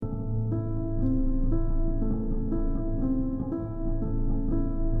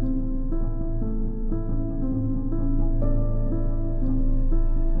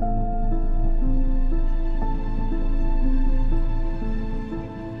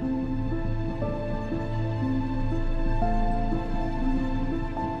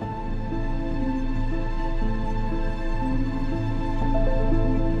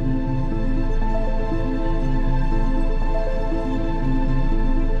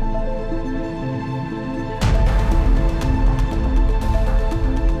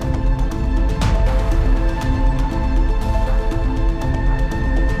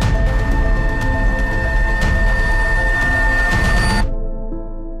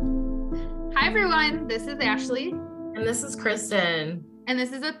everyone, this is Ashley. And this is Kristen. And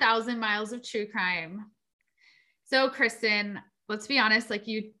this is 1,000 Miles of True Crime. So Kristen, let's be honest, like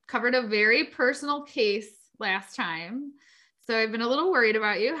you covered a very personal case last time. So I've been a little worried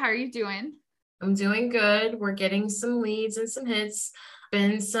about you. How are you doing? I'm doing good. We're getting some leads and some hits.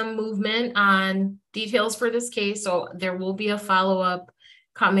 Been some movement on details for this case. So there will be a follow-up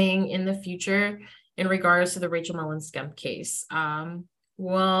coming in the future in regards to the Rachel Mellon Skemp case.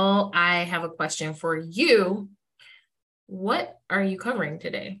 Well, I have a question for you. What are you covering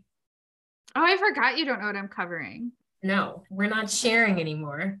today? Oh, I forgot you don't know what I'm covering. No, we're not sharing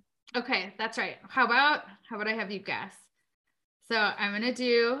anymore. Okay, that's right. How about I have you guess? So I'm going to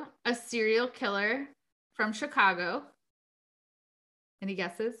do a serial killer from Chicago. Any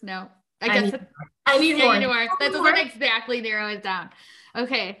guesses? No. I need more. That doesn't exactly narrow it down.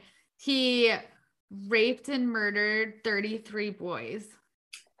 Okay. He raped and murdered 33 boys.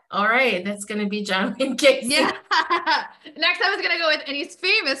 All right. That's going to be John Wayne Gacy. Yeah. Next, I was going to go with, and he's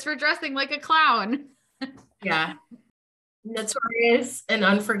famous for dressing like a clown. Yeah. Notorious and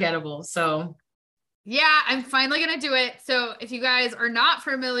unforgettable. So yeah, I'm finally going to do it. So if you guys are not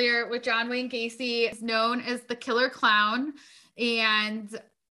familiar with John Wayne Gacy, he's known as the Killer Clown. And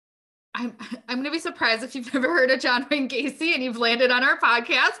I'm going to be surprised if you've never heard of John Wayne Gacy and you've landed on our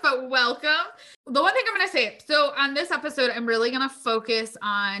podcast, but welcome. The one thing I'm going to say, so on this episode, I'm really going to focus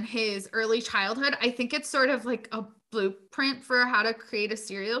on his early childhood. I think it's sort of like a blueprint for how to create a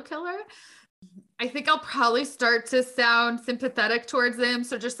serial killer. I think I'll probably start to sound sympathetic towards him.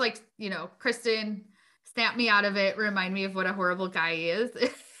 So just like, Kristen, snap me out of it. Remind me of what a horrible guy he is.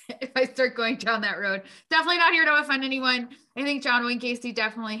 If I start going down that road. Definitely not here to offend anyone. I think John Wayne Gacy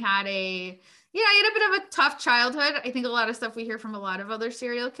definitely had he had a bit of a tough childhood. I think a lot of stuff we hear from a lot of other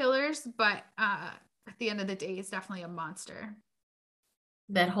serial killers, but at the end of the day, he's definitely a monster.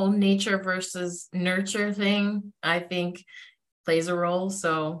 That whole nature versus nurture thing, I think, plays a role.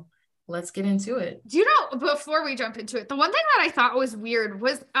 So let's get into it. Before we jump into it, the one thing that I thought was weird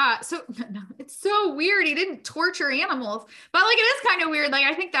was, it's so weird. He didn't torture animals, but like, it is kind of weird. Like,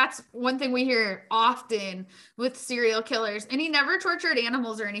 I think that's one thing we hear often with serial killers, and he never tortured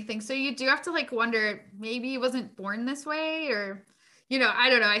animals or anything. So you do have to like wonder, maybe he wasn't born this way, or, I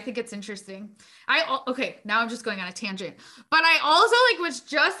don't know. I think it's interesting. Okay, now I'm just going on a tangent, but I also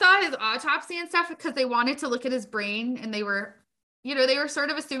just saw his autopsy and stuff because they wanted to look at his brain, and they were sort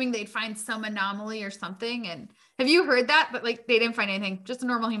of assuming they'd find some anomaly or something. And have you heard that? But like, they didn't find anything, just a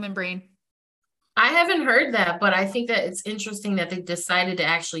normal human brain. I haven't heard that, but I think that it's interesting that they decided to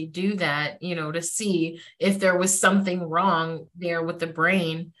actually do that, to see if there was something wrong there with the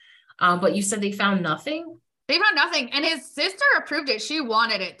brain. But you said they found nothing? They found nothing. And his sister approved it. She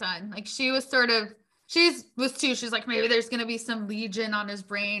wanted it done. Like, she was she's like, maybe there's going to be some lesion on his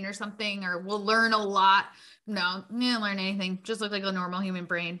brain or something, or we'll learn a lot. No, didn't learn anything. Just looked like a normal human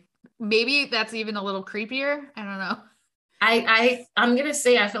brain. Maybe that's even a little creepier. I don't know. I'm gonna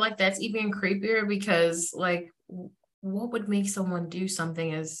say I feel like that's even creepier because like, what would make someone do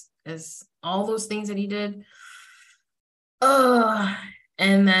something as all those things that he did?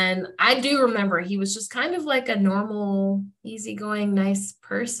 And then I do remember he was just kind of like a normal, easygoing, nice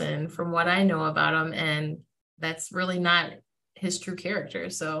person from what I know about him, and that's really not his true character.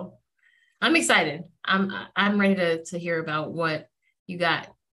 So I'm excited. I'm ready to hear about what you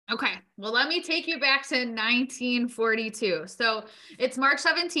got. Okay. Well, let me take you back to 1942. So it's March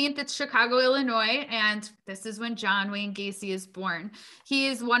 17th. It's Chicago, Illinois. And this is when John Wayne Gacy is born. He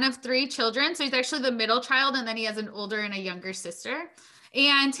is one of 3 children. So he's actually the middle child. And then he has an older and a younger sister.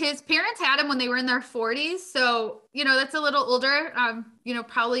 And his parents had him when they were in their 40s. So, that's a little older,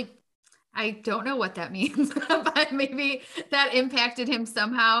 probably, I don't know what that means, but maybe that impacted him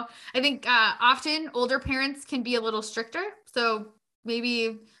somehow. I think often older parents can be a little stricter. So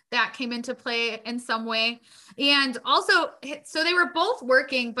maybe that came into play in some way. And also, so they were both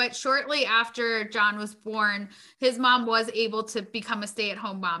working, but shortly after John was born, his mom was able to become a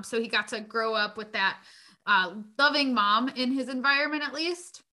stay-at-home mom. So he got to grow up with that loving mom in his environment, at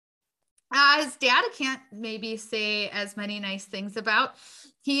least. His dad, I can't maybe say as many nice things about.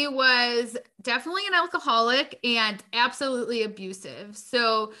 He was definitely an alcoholic and absolutely abusive.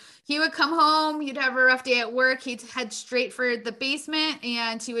 So he would come home, he'd have a rough day at work, he'd head straight for the basement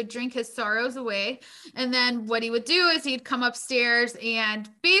and he would drink his sorrows away. And then what he would do is he'd come upstairs and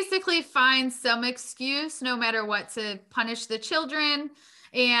basically find some excuse, no matter what, to punish the children.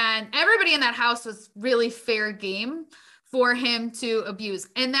 And everybody in that house was really fair game for him to abuse.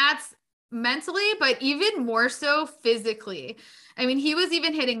 And that's mentally, but even more so physically. I mean, he was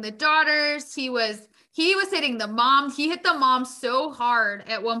even hitting the daughters. He was he was hitting the mom. He hit the mom so hard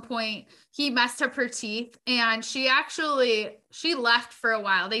at one point, he messed up her teeth, and she left for a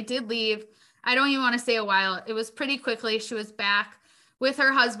while. They did leave. I don't even want to say a while. It was pretty quickly. She was back with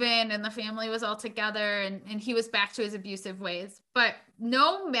her husband, and the family was all together, and he was back to his abusive ways. But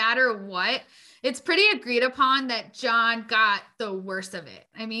no matter what, it's pretty agreed upon that John got the worst of it.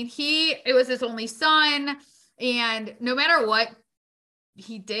 I mean, it was his only son, and no matter what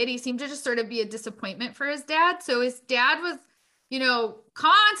he did, he seemed to just sort of be a disappointment for his dad. So his dad was,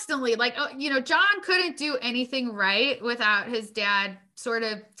 constantly like, John couldn't do anything right without his dad sort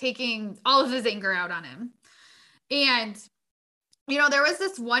of taking all of his anger out on him. And there was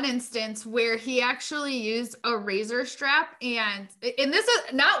this one instance where he actually used a razor strap, and this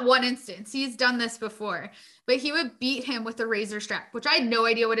is not one instance. He's done this before, but he would beat him with a razor strap, which I had no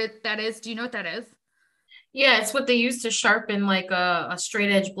idea that is. Do you know what that is? Yeah, it's what they use to sharpen like a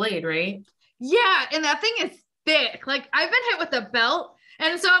straight edge blade, right? Yeah, and that thing is thick. Like, I've been hit with a belt,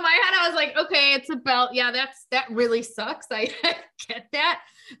 and so in my head I was like, okay, it's a belt. Yeah, that really sucks. I get that.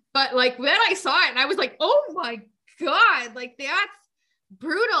 But like, then I saw it and I was like, oh my God, like, that's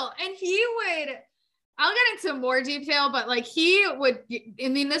brutal. And I'll get into more detail, but like,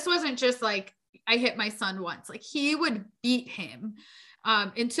 this wasn't just like, I hit my son once. Like, he would beat him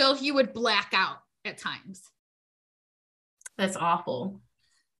until he would black out at times. That's awful.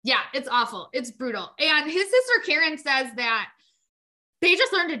 Yeah, it's awful. It's brutal. And his sister Karen says that they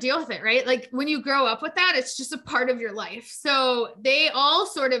just learn to deal with it, right? Like, when you grow up with that, it's just a part of your life. So they all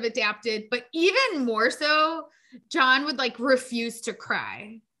sort of adapted, but even more so, John would like refuse to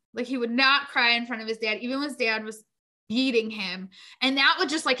cry. Like, he would not cry in front of his dad, even when his dad was beating him. And that would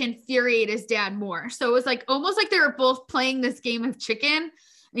just like infuriate his dad more. So it was like almost like they were both playing this game of chicken,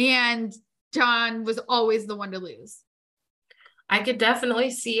 and John was always the one to lose. I could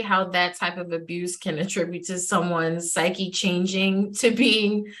definitely see how that type of abuse can attribute to someone's psyche changing to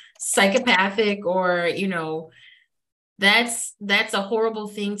being psychopathic, or, that's a horrible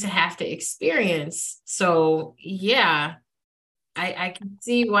thing to have to experience. So yeah, I can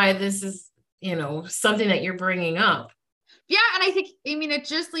see why this is, something that you're bringing up. Yeah. And I think, it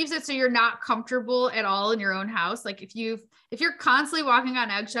just leaves it so you're not comfortable at all in your own house. Like, if you're constantly walking on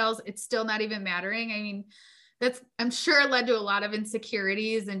eggshells, it's still not even mattering. I'm sure it led to a lot of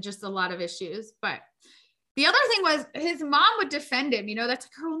insecurities and just a lot of issues. But the other thing was, his mom would defend him. That's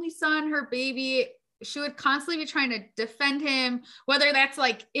like her only son, her baby. She would constantly be trying to defend him, whether that's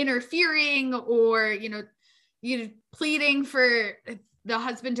like interfering or, pleading for the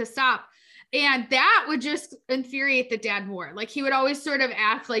husband to stop. And that would just infuriate the dad more. Like, he would always sort of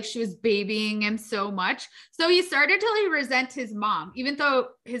act like she was babying him so much. So he started to resent his mom, even though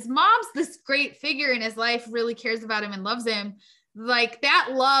his mom's this great figure in his life, really cares about him and loves him. Like,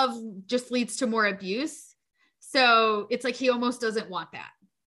 that love just leads to more abuse. So it's like, he almost doesn't want that.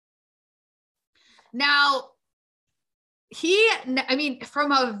 Now,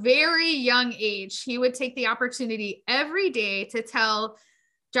 from a very young age, he would take the opportunity every day to tell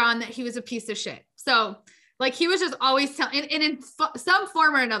John that he was a piece of shit. So like, he was just always telling, and in some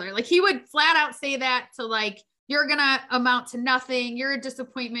form or another, like, he would flat out say that to like, you're going to amount to nothing. You're a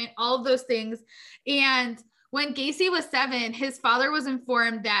disappointment, all of those things. And when Gacy was 7, his father was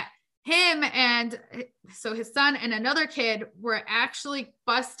informed that him and so his son and another kid were actually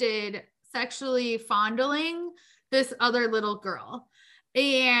busted sexually fondling this other little girl.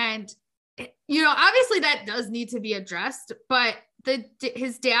 And, obviously that does need to be addressed, but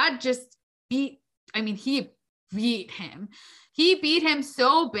his dad just he beat him. He beat him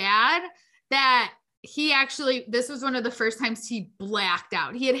so bad that this was one of the first times he blacked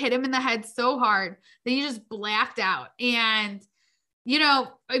out. He had hit him in the head so hard that he just blacked out. And,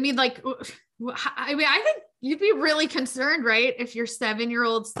 I think you'd be really concerned, right? If your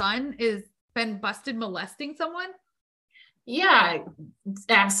 7-year-old son is been busted molesting someone. Yeah,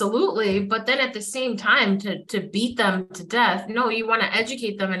 absolutely. But then at the same time, to beat them to death, no, you want to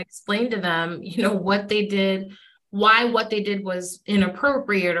educate them and explain to them, what they did, why what they did was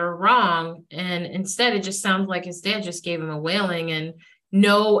inappropriate or wrong. And instead, it just sounds like his dad just gave him a wailing and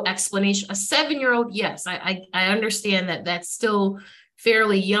no explanation. A 7-year-old, yes, I understand that that's still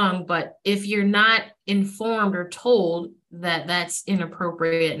fairly young, but if you're not informed or told that that's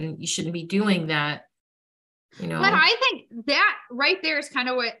inappropriate and you shouldn't be doing that, But I think that right there is kind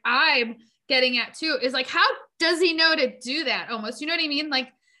of what I'm getting at too, is like, how does he know to do that almost? You know what I mean? Like,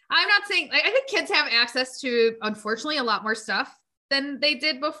 I'm not saying, like, I think kids have access to, unfortunately, a lot more stuff than they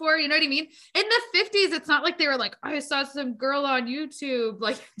did before. You know what I mean? In the 50s, it's not like they were like, I saw some girl on YouTube,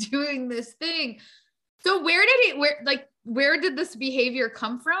 like, doing this thing. So where where did this behavior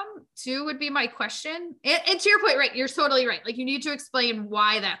come from too would be my question. And to your point, right, you're totally right. Like you need to explain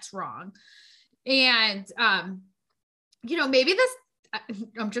why that's wrong. And, you know, maybe this,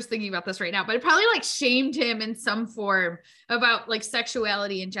 I'm just thinking about this right now, but it probably like shamed him in some form about like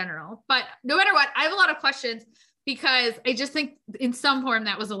sexuality in general. But no matter what, I have a lot of questions because I just think in some form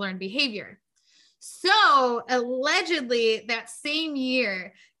that was a learned behavior. So allegedly that same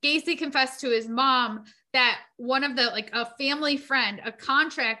year, Gacy confessed to his mom that one of the, like a family friend, a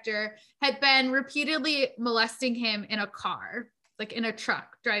contractor, had been repeatedly molesting him in a car, like in a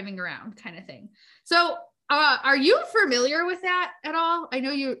truck driving around kind of thing. So are you familiar with that at all? I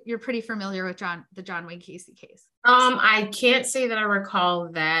know you're pretty familiar with the John Wayne Gacy case. I can't say that I recall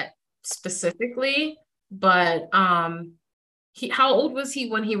that specifically, but how old was he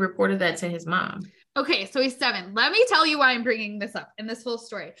when he reported that to his mom? Okay, so he's 7. Let me tell you why I'm bringing this up in this whole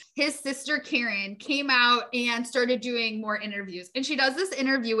story. His sister Karen came out and started doing more interviews, and she does this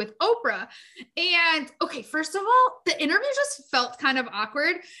interview with Oprah. And okay, first of all, the interview just felt kind of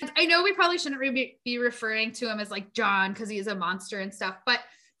awkward. I know we probably shouldn't be referring to him as like John because he's a monster and stuff, but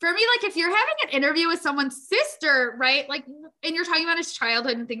for me, like if you're having an interview with someone's sister, right? Like, and you're talking about his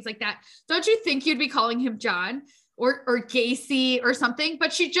childhood and things like that, don't you think you'd be calling him John? Or Gacy or something,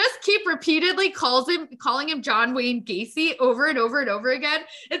 but she just keep repeatedly calling him John Wayne Gacy over and over and over again.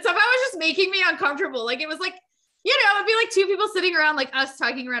 And somehow it was just making me uncomfortable. Like it was like, you know, it'd be like two people sitting around like us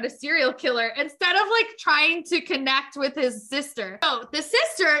talking around a serial killer instead of like trying to connect with his sister. So the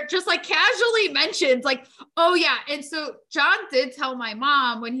sister just like casually mentions like, oh yeah. And so John did tell my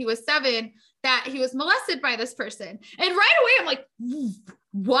mom when he was 7 that he was molested by this person. And right away I'm like,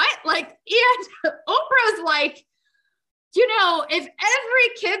 what? Like, and Oprah's like, you know, if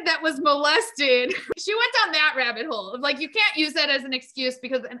every kid that was molested, she went down that rabbit hole of like, you can't use that as an excuse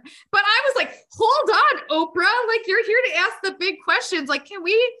because, but I was like, hold on, Oprah, like you're here to ask the big questions. Like, can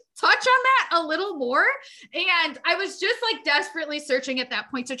we touch on that a little more? And I was just like desperately searching at that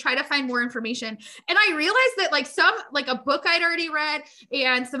point to try to find more information. And I realized that like a book I'd already read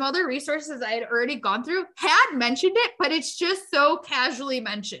and some other resources I had already gone through had mentioned it, but it's just so casually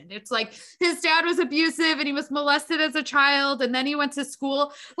mentioned. It's like his dad was abusive and he was molested as a child. And then he went to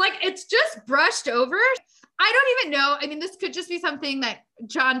school. Like it's just brushed over. I don't even know. I mean, this could just be something that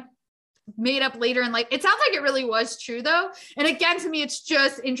John made up later in life. It sounds like it really was true though. And again, to me, it's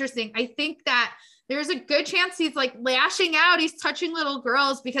just interesting. I think that there's a good chance he's like lashing out. He's touching little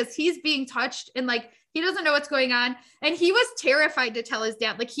girls because he's being touched and like, he doesn't know what's going on. And he was terrified to tell his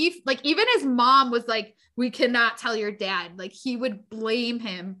dad. Like even his mom was like, we cannot tell your dad. Like he would blame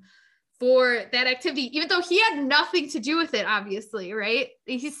him for that activity, even though he had nothing to do with it, obviously. Right.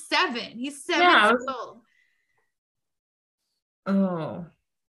 He's 7. He's 7 years old. Oh,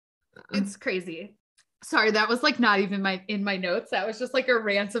 it's crazy. Sorry, that was like not even in my notes. That was just like a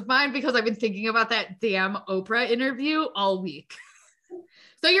rant of mine because I've been thinking about that damn Oprah interview all week.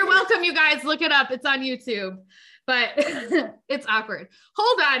 So you're welcome, you guys. Look it up. It's on YouTube, but it's awkward.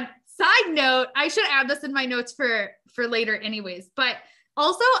 Hold on. Side note, I should add this in my notes for later anyways. But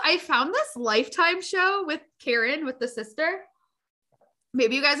also I found this Lifetime show with Karen, with the sister.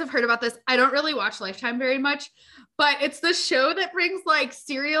 Maybe you guys have heard about this. I don't really watch Lifetime very much, but it's the show that brings like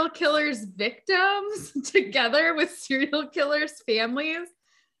serial killers' victims together with serial killers' families.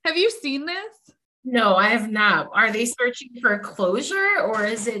 Have you seen this? No, I have not. Are they searching for closure or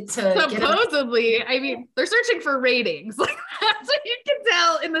is it to supposedly? I mean, they're searching for ratings. Like that's what you can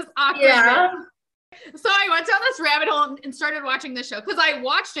tell in this awkward. Yeah. So I went down this rabbit hole and started watching the show because I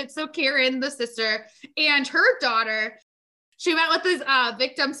watched it. So Karen, the sister, and her daughter, she met with this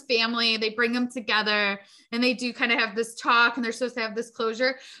victim's family. They bring them together and they do kind of have this talk and they're supposed to have this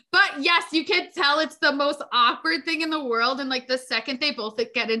closure. But yes, you can tell it's the most awkward thing in the world. And like the second they both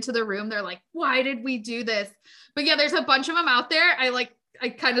get into the room, they're like, why did we do this? But yeah, there's a bunch of them out there. I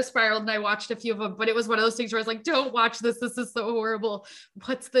kind of spiraled and I watched a few of them, but it was one of those things where I was like, don't watch this. This is so horrible.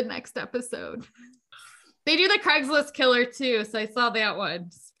 What's the next episode? They do the Craigslist killer too. So I saw that one.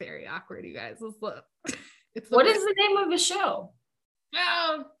 It's very awkward, you guys. Let's look. What is the name of the show?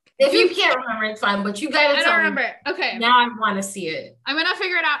 Oh, if you can't remember, it's fine, but you gotta tell me. I don't remember. Okay. Now I want to see it. I'm gonna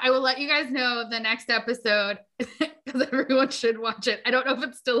figure it out. I will let you guys know the next episode because everyone should watch it. I don't know if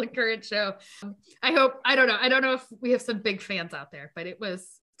it's still a current show. I don't know. I don't know if we have some big fans out there, but it was,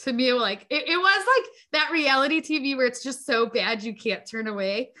 to me, like it was like that reality TV where it's just so bad you can't turn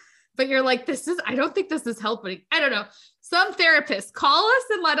away. But you're like, I don't think this is helping. I don't know. Some therapist, call us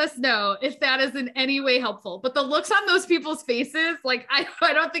and let us know if that is in any way helpful. But the looks on those people's faces, like, I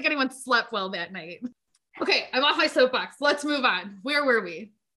don't think anyone slept well that night. Okay, I'm off my soapbox. Let's move on. Where were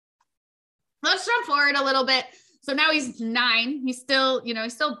we? Let's jump forward a little bit. So now he's 9. He's still,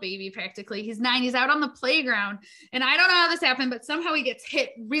 he's still baby practically. He's 9. He's out on the playground. And I don't know how this happened, but somehow he gets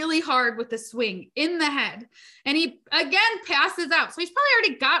hit really hard with the swing in the head. And he again passes out. So he's probably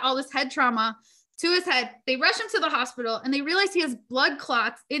already got all this head trauma to his head. They rush him to the hospital and they realize he has blood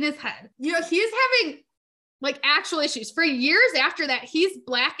clots in his head. He's having like actual issues. For years after that, he's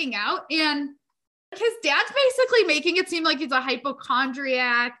blacking out, and his dad's basically making it seem like he's a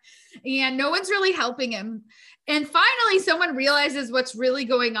hypochondriac and no one's really helping him. And finally, someone realizes what's really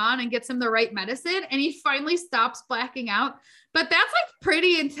going on and gets him the right medicine, and he finally stops blacking out. But that's like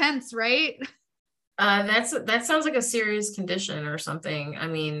pretty intense, right? That sounds like a serious condition or something. I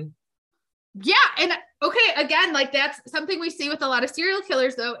mean, yeah. And okay, again, like that's something we see with a lot of serial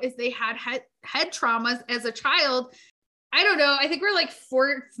killers, though, is they had head traumas as a child. I don't know. I think we're like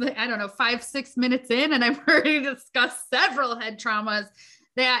 5-6 minutes in, and I've already discussed several head traumas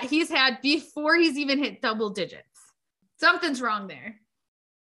that he's had before he's even hit double digits. Something's wrong there.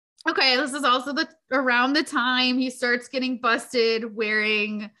 Okay, this is also around the time he starts getting busted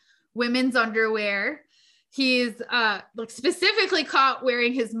wearing women's underwear. He's specifically caught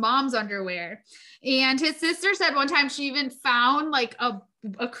wearing his mom's underwear. And his sister said one time she even found like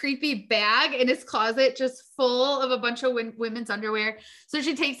a creepy bag in his closet just full of a bunch of women's underwear. So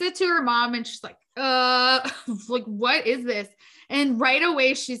she takes it to her mom and she's like, like, what is this? And right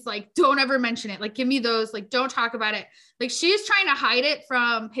away, she's like, don't ever mention it. Like, give me those, like, don't talk about it. Like, she's trying to hide it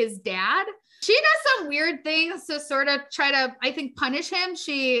from his dad. She does some weird things to sort of try to, I think, punish him.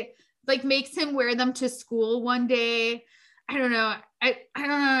 She like makes him wear them to school one day. I don't know. I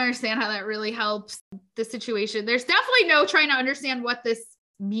don't understand how that really helps the situation. There's definitely no trying to understand what this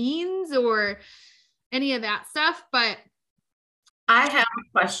means or any of that stuff, but I have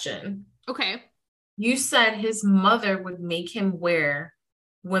a question. Okay. You said his mother would make him wear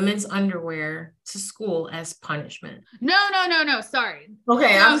women's underwear to school as punishment. No. Sorry.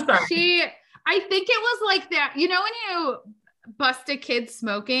 Okay, I'm sorry. I think it was like that. You know, when you bust a kid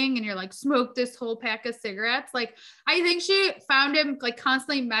smoking and you're like, smoke this whole pack of cigarettes. Like, I think she found him like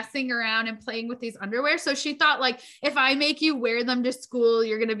constantly messing around and playing with these underwear. So she thought like, if I make you wear them to school,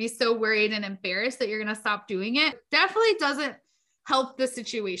 you're going to be so worried and embarrassed that you're going to stop doing it. Definitely doesn't help the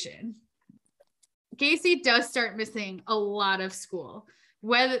situation. Gacy does start missing a lot of school.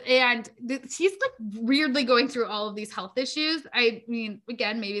 He's like weirdly going through all of these health issues. I mean,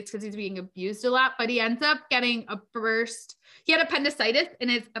 again, maybe it's because he's being abused a lot, but he ends up getting a burst. He had appendicitis and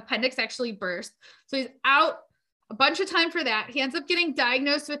his appendix actually burst. So he's out a bunch of time for that. He ends up getting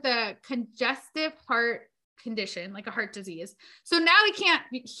diagnosed with a congestive heart condition, like a heart disease. So now he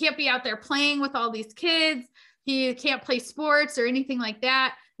can't be out there playing with all these kids. He can't play sports or anything like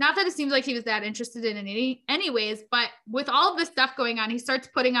that. Not that it seems like he was that interested in it anyways, but with all of this stuff going on, he starts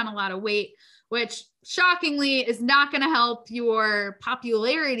putting on a lot of weight, which shockingly is not going to help your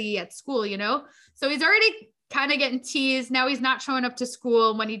popularity at school, you know? So he's already kind of getting teased. Now he's not showing up to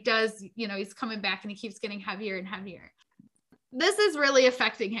school. When he does, you know, he's coming back and he keeps getting heavier and heavier. This is really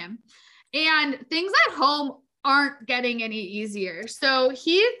affecting him. And things at home aren't getting any easier. So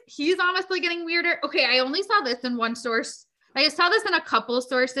he's honestly getting weirder. Okay, I only saw this in one source. I saw this in a couple of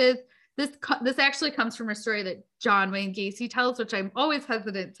sources. This actually comes from a story that John Wayne Gacy tells, which I'm always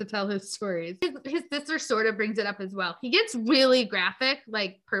hesitant to tell his stories. His sister sort of brings it up as well. He gets really graphic,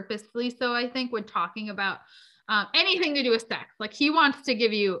 like purposely so, I think, when talking about anything to do with sex. Like he wants to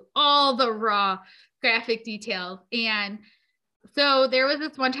give you all the raw graphic details. And so there was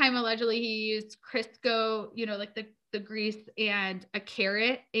this one time allegedly he used Crisco, you know, like the grease and a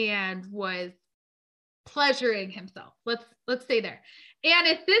carrot, and was pleasuring himself. Let's stay there. And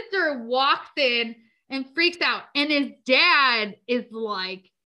his sister walks in and freaks out. And his dad is like,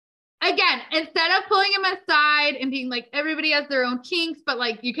 again, instead of pulling him aside and being like, everybody has their own kinks, but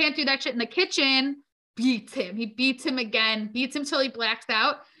like, you can't do that shit in the kitchen, beats him. He beats him again, beats him till he blacks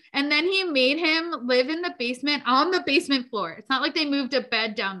out. And then he made him live in the basement, on the basement floor. It's not like they moved a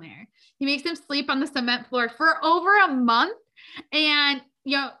bed down there. He makes him sleep on the cement floor for over a month. And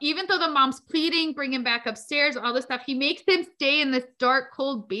you know, even though the mom's pleading, bring him back upstairs, all this stuff, he makes him stay in this dark,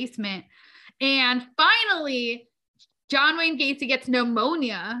 cold basement. And finally, John Wayne Gacy gets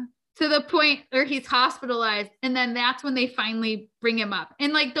pneumonia to the point where he's hospitalized. And then that's when they finally bring him up.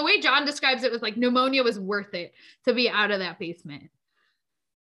 And like the way John describes it was like pneumonia was worth it to be out of that basement.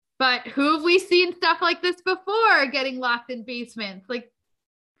 But who have we seen stuff like this before, getting locked in basements? Like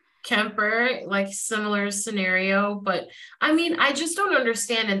Kemper, like similar scenario, but I mean, I just don't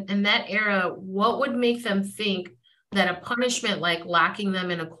understand in that era, what would make them think that a punishment like locking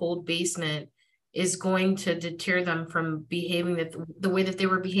them in a cold basement is going to deter them from behaving the way that they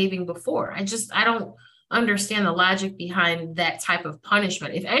were behaving before. I don't understand the logic behind that type of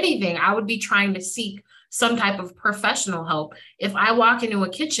punishment. If anything, I would be trying to seek some type of professional help. If I walk into a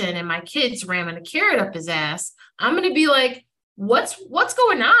kitchen and my kid's ramming a carrot up his ass, I'm going to be like, what's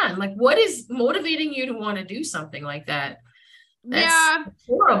going on? Like, what is motivating you to want to do something like that? That's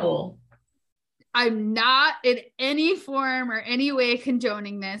horrible. I'm not in any form or any way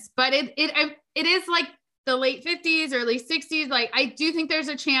condoning this, but it is like the late 50s, early 60s. Like, I do think there's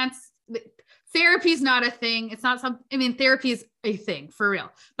a chance therapy is not a thing. It's not something, I mean, therapy is a thing for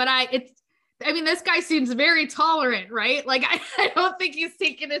real, but this guy seems very tolerant, right? Like, I don't think he's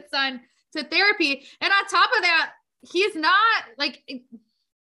taking his son to therapy. And on top of that, he's not like,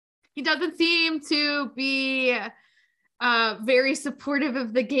 he doesn't seem to be very supportive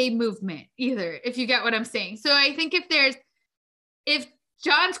of the gay movement either, if you get what I'm saying. So I think if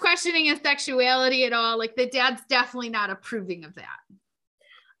John's questioning his sexuality at all, like, the dad's definitely not approving of that.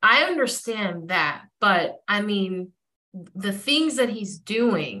 I understand that, but I mean, the things that he's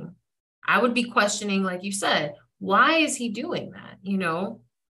doing, I would be questioning, like you said, why is he doing that? You know?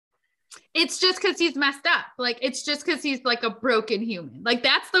 It's just because he's messed up. Like, it's just because he's like a broken human. Like,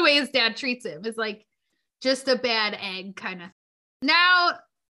 that's the way his dad treats him, is like just a bad egg kind of. Now,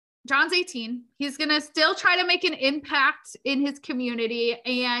 John's 18. He's going to still try to make an impact in his community,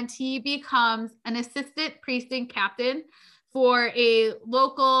 and he becomes an assistant precinct captain for a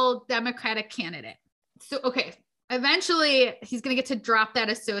local Democratic candidate. So, okay, eventually he's going to get to drop that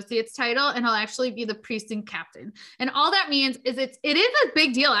associate's title, and he'll actually be the precinct captain. And all that means is it is a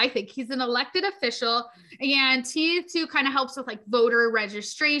big deal. I think he's an elected official, and he too kind of helps with like voter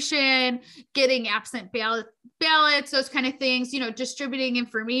registration, getting absent ballots, those kind of things, distributing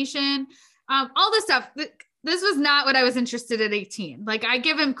information, all this stuff. This was not what I was interested in at 18. Like, I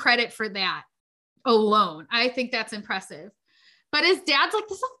give him credit for that alone. I think that's impressive. But his dad's like,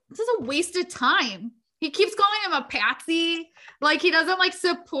 this is a waste of time. He keeps calling him a patsy. Like, he doesn't like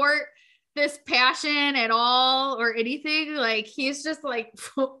support this passion at all or anything. Like, he's just like,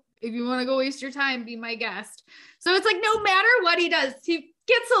 if you want to go waste your time, be my guest. So it's like, no matter what he does, he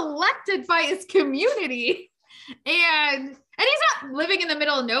gets elected by his community. And he's not living in the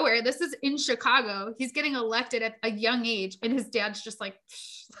middle of nowhere. This is in Chicago. He's getting elected at a young age. And his dad's just like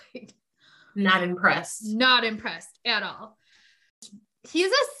not impressed. Not impressed at all.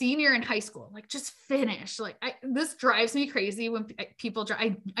 He's a senior in high school, like, just finished. Like, this drives me crazy when people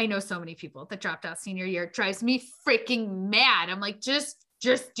I know so many people that dropped out senior year. It drives me freaking mad. I'm like, just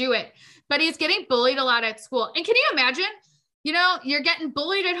do it. But he's getting bullied a lot at school. And can you imagine, you're getting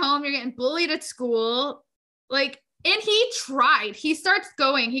bullied at home, you're getting bullied at school. Like, and he starts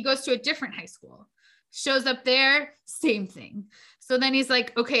going, he goes to a different high school, shows up there, same thing. So then he's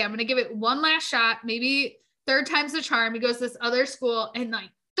like, okay, I'm going to give it one last shot. Maybe third time's the charm. He goes to this other school, and like,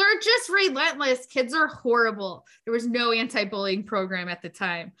 they're just relentless. Kids are horrible. There was no anti-bullying program at the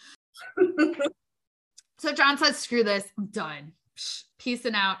time. So John says, screw this. I'm done.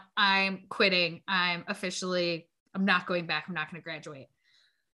 Peacing out. I'm quitting. I'm not going back. I'm not going to graduate.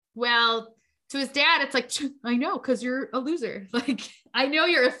 Well, to his dad, it's like, I know, because you're a loser. Like, I know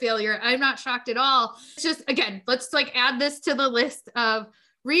you're a failure. I'm not shocked at all. It's just, again, let's like add this to the list of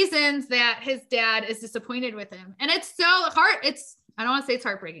reasons that his dad is disappointed with him. And it's so hard. I don't want to say it's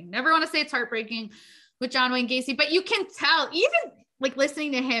heartbreaking. Never want to say it's heartbreaking with John Wayne Gacy, but you can tell, even like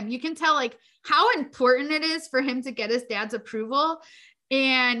listening to him, you can tell like how important it is for him to get his dad's approval.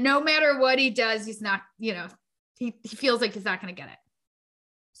 And no matter what he does, he's not, he feels like he's not going to get it.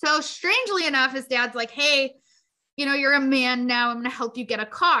 So strangely enough, his dad's like, hey, you're a man now. I'm going to help you get a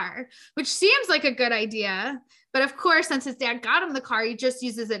car, which seems like a good idea. But of course, since his dad got him the car, he just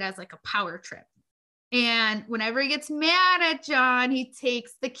uses it as like a power trip. And whenever he gets mad at John, he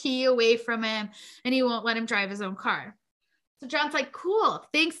takes the key away from him and he won't let him drive his own car. So John's like, cool.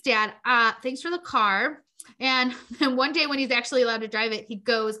 Thanks, Dad. Thanks for the car. And then one day when he's actually allowed to drive it, he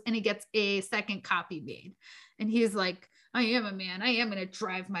goes and he gets a second copy made. And he's like, I am a man. I am going to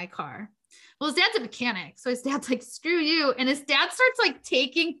drive my car. Well, his dad's a mechanic. So his dad's like, screw you. And his dad starts like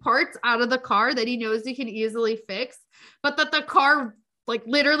taking parts out of the car that he knows he can easily fix, but that the car like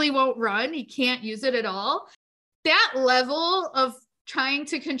literally won't run. He can't use it at all. That level of trying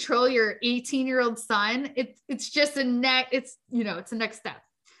to control your 18-year-old son, it's just it's a next step.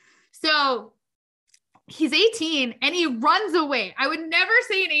 So he's 18 and he runs away. I would never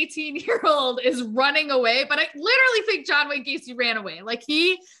say an 18-year-old is running away, but I literally think John Wayne Gacy ran away. Like,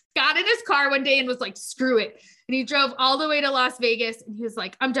 he got in his car one day and was like, screw it. And he drove all the way to Las Vegas and he was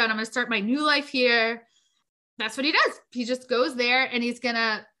like, I'm done. I'm going to start my new life here. That's what he does. He just goes there and he's going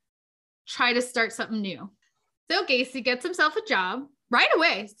to try to start something new. So Gacy gets himself a job right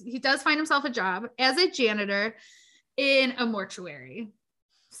away, he does find himself a job as a janitor in a mortuary.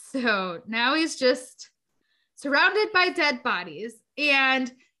 So now he's just surrounded by dead bodies.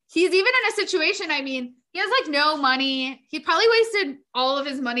 And he's even in a situation, I mean, he has like no money. He probably wasted all of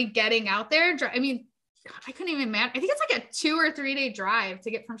his money getting out there. I mean, I couldn't even imagine. I think it's like a 2 or 3 day drive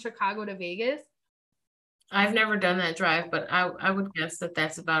to get from Chicago to Vegas. I've never done that drive, but I would guess that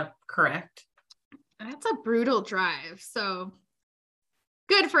that's about correct. That's a brutal drive. So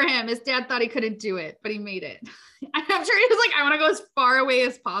good for him. His dad thought he couldn't do it, but he made it. I'm sure he was like, I want to go as far away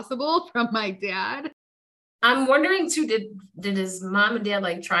as possible from my dad. I'm wondering too, did his mom and dad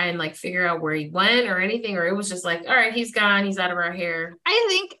like try and like figure out where he went or anything, or it was just like, all right, he's gone, he's out of our hair? I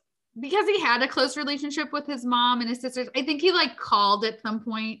think because he had a close relationship with his mom and his sisters, I think he like called at some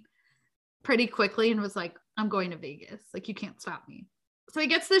point pretty quickly and was like, I'm going to Vegas. Like, you can't stop me. So he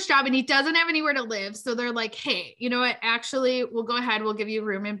gets this job and he doesn't have anywhere to live. So they're like, hey, you know what? Actually, we'll go ahead. We'll give you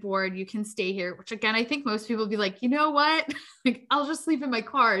room and board. You can stay here, which again, I think most people would be like, you know what? Like, I'll just sleep in my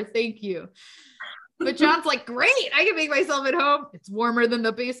car. Thank you. But John's like, great, I can make myself at home. It's warmer than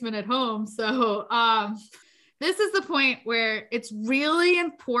the basement at home. So this is the point where it's really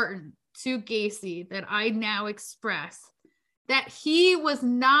important to Gacy that I now express that he was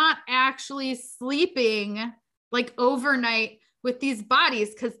not actually sleeping like overnight with these bodies,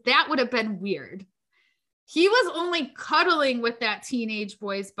 because that would have been weird. He was only cuddling with that teenage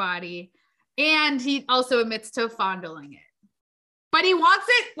boy's body, and he also admits to fondling it. But he wants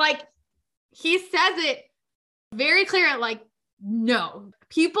it like, he says it very clear, like, no,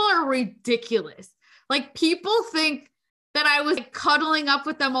 people are ridiculous. Like, people think that I was like, cuddling up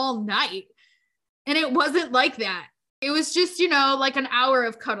with them all night. And it wasn't like that. It was just, you know, like an hour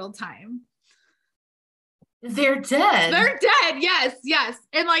of cuddle time. They're dead. They're dead. Yes, yes.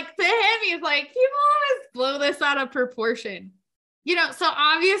 And like to him, he's like, people always blow this out of proportion. You know, so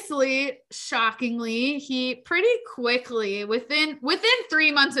obviously, shockingly, he pretty quickly, within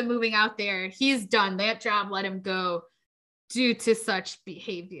 3 months of moving out there, he's done. That job let him go due to such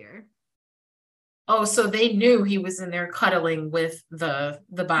behavior. Oh, so they knew he was in there cuddling with the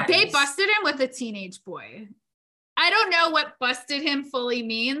bodies. They busted him with a teenage boy. I don't know what busted him fully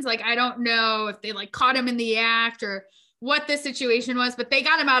means. Like, I don't know if they like caught him in the act or what the situation was, but they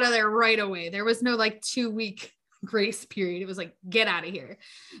got him out of there right away. There was no like 2-week grace period. It was like, get out of here.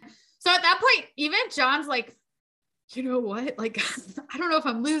 So at that point, even John's like, you know what? Like, I don't know if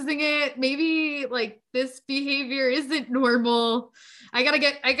I'm losing it. Maybe like this behavior isn't normal. I gotta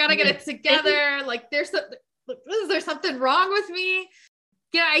get it together. Like, is there something wrong with me?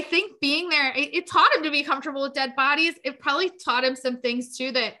 Yeah, I think being there, it taught him to be comfortable with dead bodies. It probably taught him some things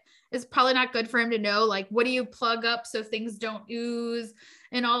too that is probably not good for him to know. Like, what do you plug up so things don't ooze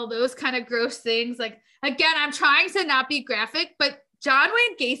and all those kind of gross things. Like, again, I'm trying to not be graphic, but John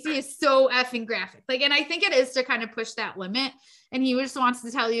Wayne Gacy is so effing graphic. Like, and I think it is to kind of push that limit. And he just wants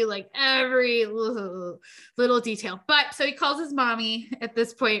to tell you like every little detail. But so he calls his mommy at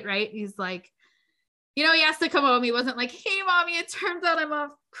this point, right? He's like, you know, he has to come home. He wasn't like, hey, mommy, it turns out I'm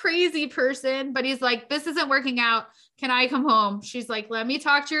a crazy person. But he's like, this isn't working out. Can I come home? She's like, let me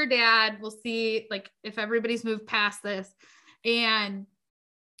talk to your dad. We'll see like if everybody's moved past this. And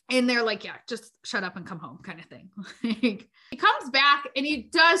they're like, yeah, just shut up and come home kind of thing. He comes back and he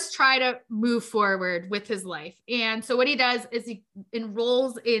does try to move forward with his life. And so what he does is he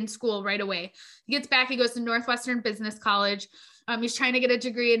enrolls in school right away. He gets back, he goes to Northwestern Business College. He's trying to get a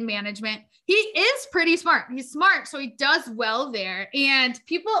degree in management. He is pretty smart. He's smart. So he does well there. And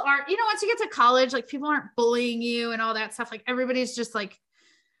people aren't, you know, once you get to college, like people aren't bullying you and all that stuff. Like everybody's just like,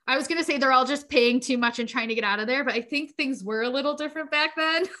 I was going to say they're all just paying too much and trying to get out of there. But I think things were a little different back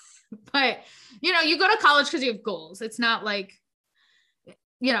then. But, you know, you go to college because you have goals. It's not like,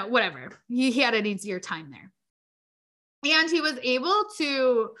 you know, whatever. He had an easier time there. And he was able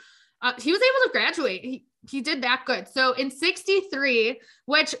to graduate. He did that good. So in 63,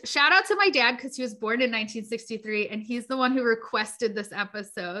 which shout out to my dad, because he was born in 1963 and he's the one who requested this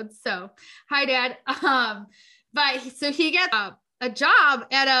episode. So hi, Dad. But so he gets a job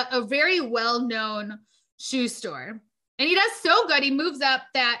at a very well-known shoe store. And he does so good. He moves up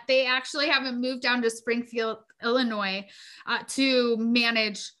that they actually have him move down to Springfield, Illinois, to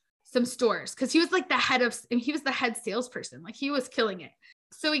manage some stores. Cause he was like he was the head salesperson. Like he was killing it.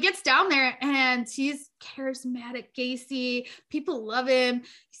 So he gets down there and he's charismatic, Gacy. People love him.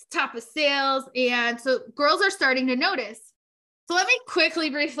 He's top of sales. And so girls are starting to notice. So let me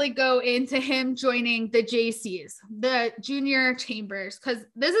briefly go into him joining the JCs, the junior chambers, because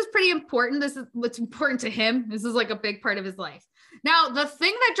this is pretty important. This is what's important to him. This is like a big part of his life. Now, the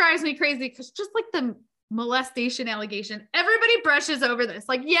thing that drives me crazy, because just like molestation allegation. Everybody brushes over this.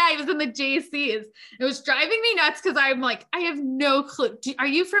 Like, yeah, he was in the JCs. It was driving me nuts because I'm like, I have no clue. Are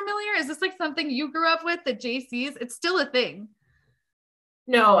you familiar? Is this like something you grew up with, the JCs? It's still a thing.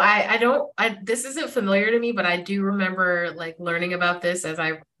 No, I don't, this isn't familiar to me, but I do remember like learning about this as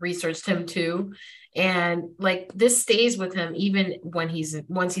I researched him too. And like this stays with him even when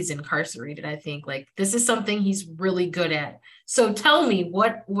once he's incarcerated. I think like this is something he's really good at. So tell me,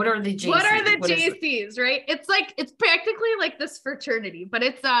 what are the JCs? What are the JCs, right? It's like, it's practically like this fraternity, but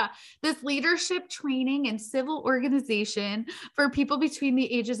it's this leadership training and civil organization for people between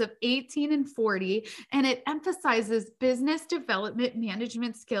the ages of 18 and 40. And it emphasizes business development,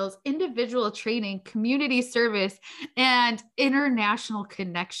 management skills, individual training, community service, and international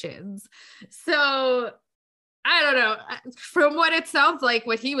connections. So I don't know. From what it sounds like,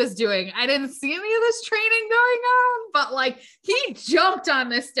 what he was doing, I didn't see any of this training going on, but like he jumped on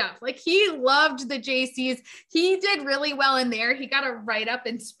this stuff. Like he loved the JCs. He did really well in there. He got a write-up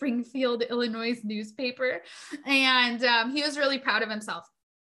in Springfield, Illinois newspaper, and he was really proud of himself.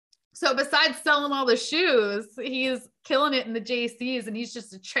 So besides selling all the shoes, he's killing it in the JCs, and he's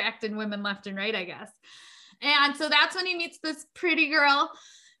just attracting women left and right, I guess. And so that's when he meets this pretty girl,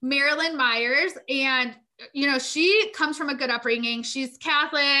 Marilyn Myers, and you know, she comes from a good upbringing. She's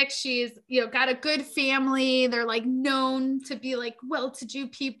Catholic. She's, you know, got a good family. They're like known to be like well-to-do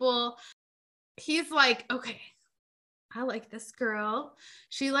people. He's like, okay, I like this girl.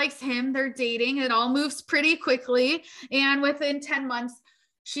 She likes him. They're dating. It all moves pretty quickly. And within 10 months,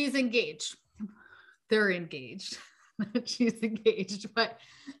 she's engaged. They're engaged. She's engaged, but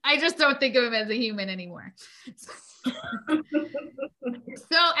I just don't think of him as a human anymore.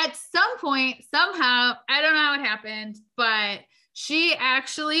 So at some point, somehow, I don't know how it happened, but she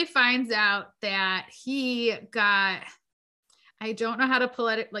actually finds out that he got, I don't know how to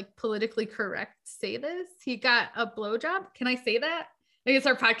politically correct say this. He got a blowjob. Can I say that? I think it's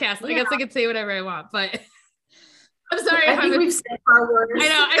our podcast. Yeah. I guess I can say whatever I want, but I'm sorry. I think we've said our words. I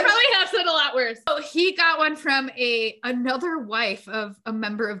know. I probably have said a lot worse. So he got one from another wife of a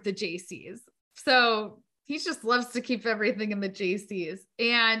member of the JCs. So he just loves to keep everything in the JCs.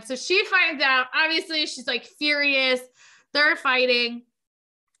 And so she finds out, obviously she's like furious. They're fighting,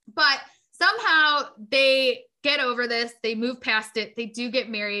 but somehow they get over this. They move past it. They do get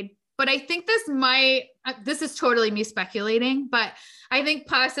married. But I think this is totally me speculating, but I think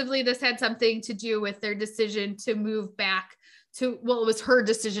possibly this had something to do with their decision to move back to, well, it was her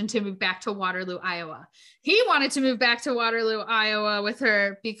decision to move back to Waterloo, Iowa. He wanted to move back to Waterloo, Iowa with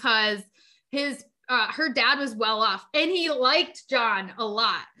her because her dad was well off and he liked John a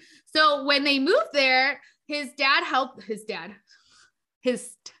lot. So when they moved there, her dad,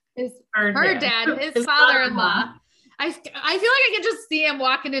 his father-in-law. I feel like I can just see him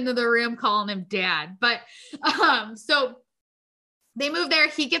walking into the room calling him dad. But so they move there.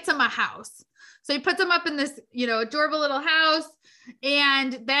 He gets him a house. So he puts him up in this, you know, adorable little house.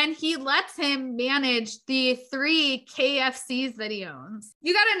 And then he lets him manage the 3 KFCs that he owns.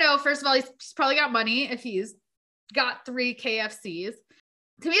 You got to know, first of all, he's probably got money if he's got 3 KFCs.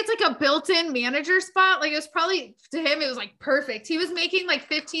 To me, it's like a built-in manager spot. Like it was probably, to him, it was like perfect. He was making like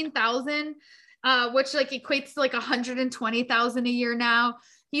 $15,000. Which like equates to like 120,000 a year now.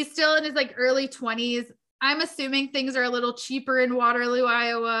 He's still in his like early 20s. I'm assuming things are a little cheaper in Waterloo,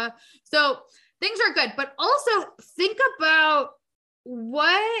 Iowa. So things are good, but also think about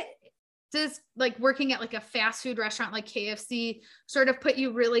what does like working at like a fast food restaurant like KFC sort of put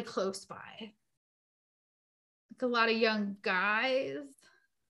you really close by? Like a lot of young guys.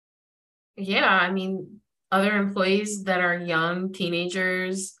 Yeah, I mean, other employees that are young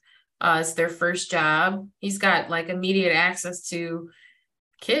teenagers, it's their first job. He's got like immediate access to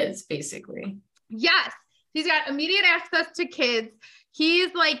kids, basically. Yes, he's got immediate access to kids.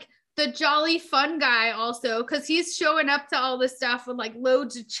 He's like the jolly fun guy also, because he's showing up to all this stuff with like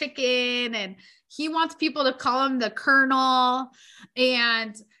loads of chicken, and he wants people to call him the Colonel.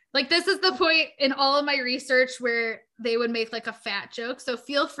 And like, this is the point in all of my research where they would make like a fat joke. So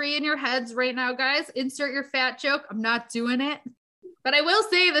feel free in your heads right now, guys, insert your fat joke. I'm not doing it. But I will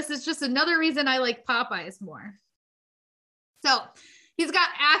say this is just another reason I like Popeyes more. So he's got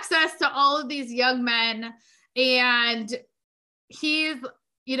access to all of these young men, and he's,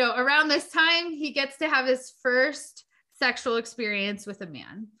 you know, around this time, he gets to have his first sexual experience with a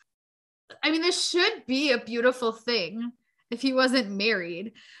man. I mean, this should be a beautiful thing if he wasn't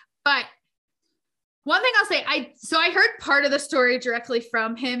married. But one thing I'll say, I heard part of the story directly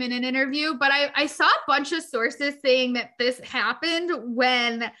from him in an interview, but I saw a bunch of sources saying that this happened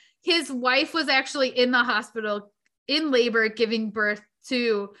when his wife was actually in the hospital in labor, giving birth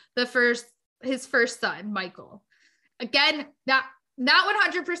to the first his first son, Michael. Again, not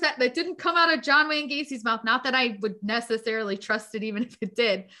 100%. That didn't come out of John Wayne Gacy's mouth. Not that I would necessarily trust it, even if it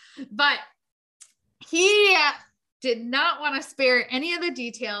did, but he did not want to spare any of the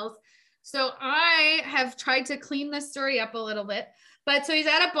details. So I have tried to clean this story up a little bit. But so he's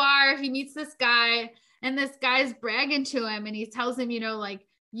at a bar, he meets this guy, and this guy's bragging to him, and he tells him, like,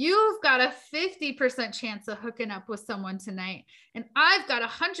 you've got a 50% chance of hooking up with someone tonight, and I've got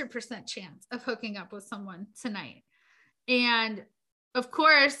 100% chance of hooking up with someone tonight. And of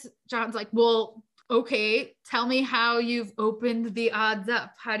course, John's like, well, okay, tell me how you've opened the odds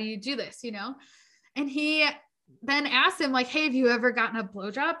up. How do you do this, And he then asked him, like, hey, have you ever gotten a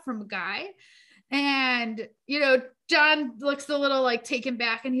blowjob from a guy? And, John looks a little like taken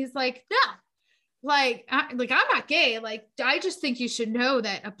back, and he's like, no, I'm not gay. Like, I just think you should know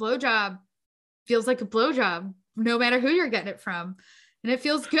that a blowjob feels like a blowjob, no matter who you're getting it from. And it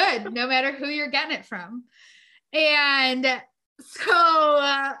feels good, no matter who you're getting it from. And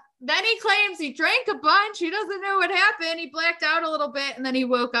so then he claims he drank a bunch. He doesn't know what happened. He blacked out a little bit, and then he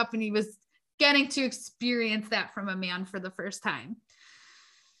woke up and he was getting to experience that from a man for the first time.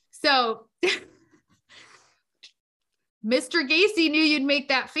 So Mr. Gacy knew you'd make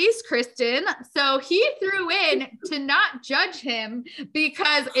that face, Kristen. So he threw in to not judge him,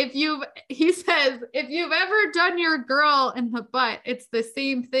 because he says, if you've ever done your girl in the butt, it's the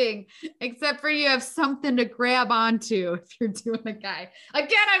same thing, except for you have something to grab onto if you're doing a guy.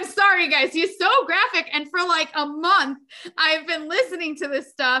 Again, I'm sorry, guys. He's so graphic. And for like a month, I've been listening to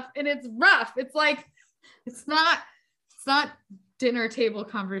this stuff, and it's rough. It's like, it's not dinner table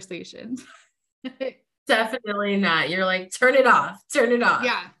conversation. Definitely not. You're like, turn it off.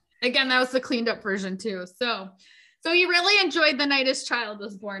 Yeah. Again, that was the cleaned up version too. So he really enjoyed the night his child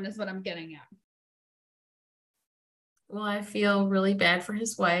was born, is what I'm getting at. Well, I feel really bad for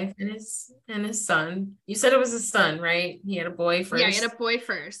his wife and his son. You said it was his son, right? He had a boy first. Yeah, he had a boy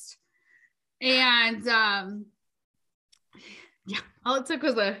first. And all it took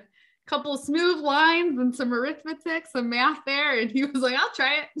was a couple smooth lines and some arithmetic, some math there. And he was like, I'll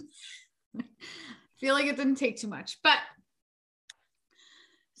try it. Feel like it didn't take too much, but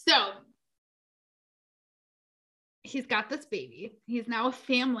so he's got this baby. He's now a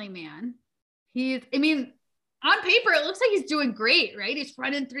family man. On paper, it looks like he's doing great, right? He's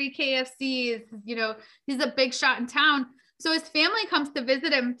running 3 KFCs, he's a big shot in town. So his family comes to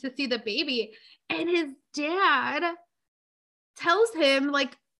visit him to see the baby, and his dad tells him,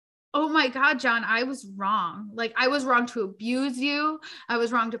 like, oh my God, John, I was wrong. Like, I was wrong to abuse you. I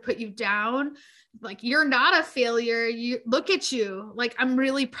was wrong to put you down. Like, you're not a failure. You look at you. Like, I'm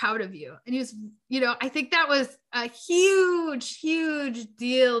really proud of you. And he was, I think that was a huge, huge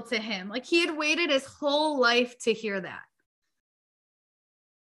deal to him. Like, he had waited his whole life to hear that.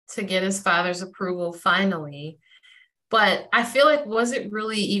 To get his father's approval finally. But I feel like, was it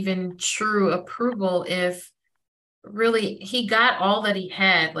really even true approval if really he got all that he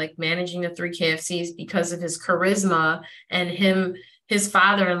had, like managing the 3 KFCs, because of his charisma and his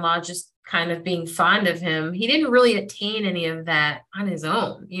father-in-law just kind of being fond of him? He didn't really attain any of that on his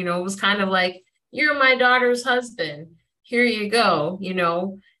own. It was kind of like, you're my daughter's husband, here you go,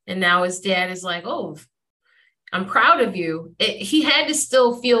 and now his dad is like, oh, I'm proud of you. He had to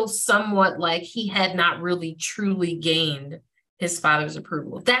still feel somewhat like he had not really truly gained his father's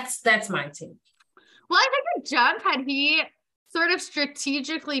approval. That's my take. Well, I think had he sort of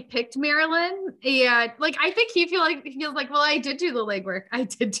strategically picked Marilyn, and like, I think he feels like, well, I did do the legwork. I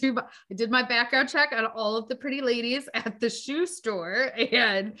did my background check on all of the pretty ladies at the shoe store,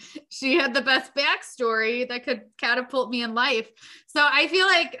 and she had the best backstory that could catapult me in life. So I feel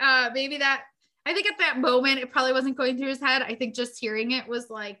like I think at that moment, it probably wasn't going through his head. I think just hearing it was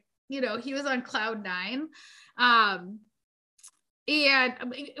like, he was on cloud 9. And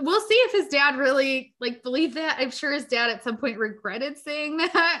we'll see if his dad really believed that. I'm sure his dad at some point regretted saying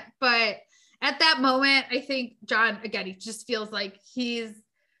that, but at that moment, I think John, again, he just feels like he's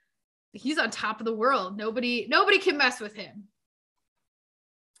on top of the world. Nobody can mess with him.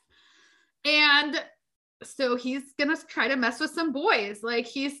 And so he's going to try to mess with some boys. Like,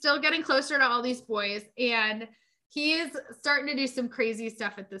 he's still getting closer to all these boys, and he is starting to do some crazy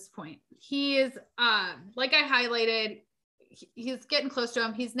stuff at this point. He is, like I highlighted, he's getting close to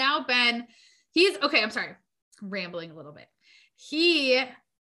him. Okay, I'm sorry, I'm rambling a little bit. He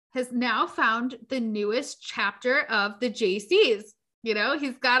has now found the newest chapter of the JCs. You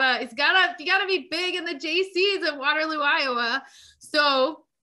gotta be big in the JCs in Waterloo, Iowa. So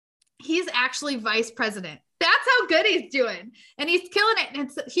he's actually vice president That's how good he's doing. And he's killing it.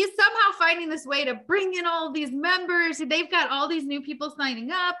 And he's somehow finding this way to bring in all these members. They've got all these new people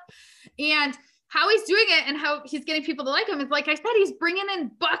signing up. And how he's doing it and how he's getting people to like him is, like I said, he's bringing in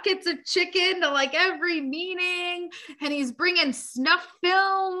buckets of chicken to like every meeting, and he's bringing snuff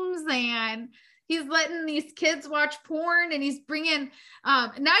films, and he's letting these kids watch porn, and he's bringing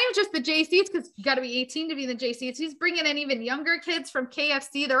not even just the JCs, because you got to be 18 to be in the JCs. He's bringing in even younger kids from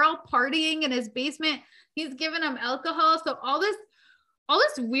KFC. They're all partying in his basement. He's giving them alcohol. So all this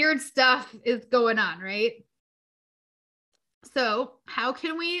weird stuff is going on, right? So how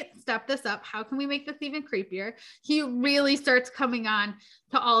can we step this up? How can we make this even creepier? He really starts coming on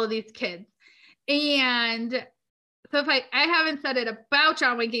to all of these kids. And so if I haven't said it about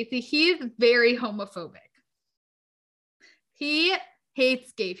John Wayne Gacy, he's very homophobic. He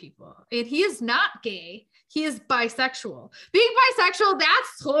hates gay people, and he is not gay. He is bisexual. Being bisexual,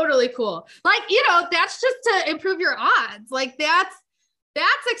 that's totally cool. Like, that's just to improve your odds. Like that's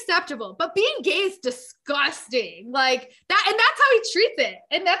acceptable, but being gay is disgusting. Like that, and that's how he treats it,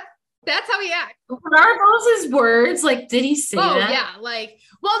 and that's how he acts. What are those his words? Like, did he say that? Oh yeah, like,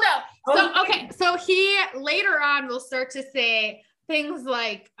 well, no. So okay, so he later on will start to say things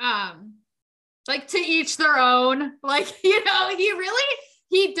like to each their own. Like, he does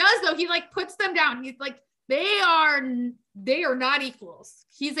though. He like puts them down. He's like, they are not equals.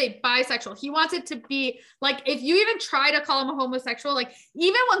 He's a bisexual. He wants it to be like, if you even try to call him a homosexual, like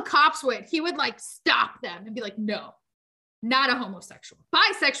even when cops would, he would like stop them and be like, no, not a homosexual.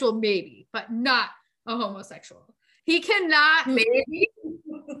 Bisexual, maybe, but not a homosexual. He cannot. Maybe.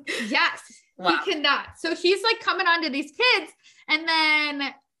 Yes, wow. He cannot. So he's like coming on to these kids, and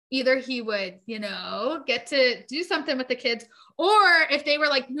then either he would, get to do something with the kids, or if they were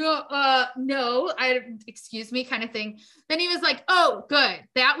like, no, excuse me, kind of thing, then he was like, oh, good,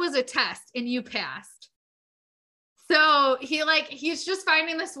 that was a test and you passed. So he's just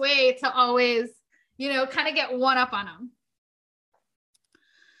finding this way to always, kind of get one up on him.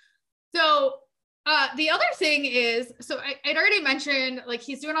 So the other thing is, so I'd already mentioned, like,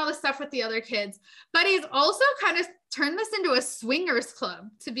 he's doing all this stuff with the other kids, but he's also kind of turned this into a swingers club,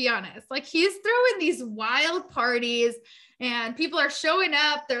 to be honest. Like, he's throwing these wild parties, and people are showing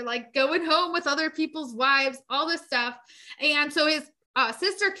up. They're like going home with other people's wives, all this stuff. And so his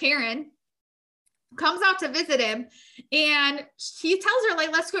sister Karen comes out to visit him, and he tells her,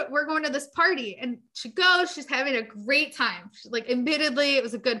 like, let's go, we're going to this party. And she goes, she's having a great time. Like, admittedly, it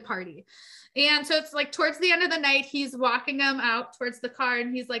was a good party. And so it's like towards the end of the night, he's walking them out towards the car,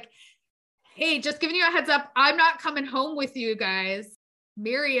 and he's like, hey, just giving you a heads up, I'm not coming home with you guys.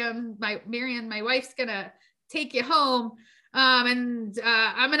 Marion, my wife's gonna take you home. And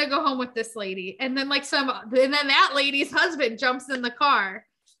I'm gonna go home with this lady. And then then that lady's husband jumps in the car,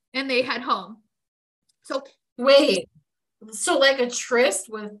 and they head home. So wait, so like a tryst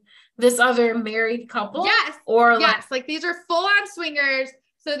with this other married couple? Yes. Or yes, like these are full-on swingers.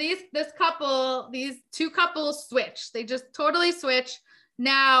 So these two couples switch. They just totally switch.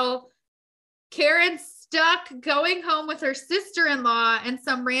 Now Karen's stuck going home with her sister-in-law and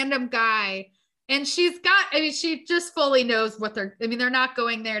some random guy. And she just fully knows what they're not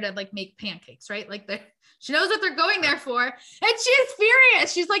going there to like make pancakes, right? Like she knows what they're going there for. And she's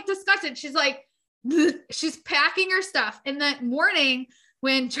furious. She's like disgusted. She's like, she's packing her stuff. And that morning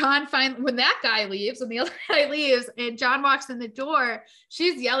when that guy leaves, when the other guy leaves and John walks in the door,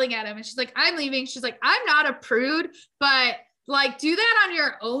 she's yelling at him, and she's like, I'm leaving. She's like, I'm not a prude, but like, do that on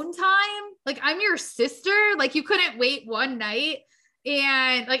your own time. Like, I'm your sister. Like, you couldn't wait one night.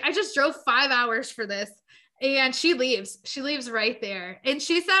 And like, I just drove 5 hours for this. And she leaves right there. And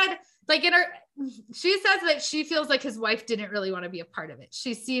she said, like, she says that she feels like his wife didn't really want to be a part of it.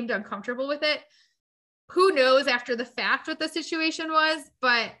 She seemed uncomfortable with it. Who knows after the fact what the situation was,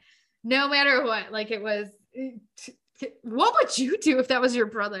 but no matter what, like, it was, what would you do if that was your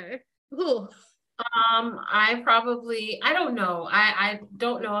brother? Ooh. I don't know. I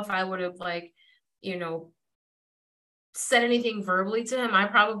don't know if I would have said anything verbally to him. I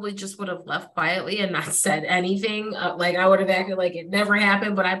probably just would have left quietly and not said anything. Like, I would have acted like it never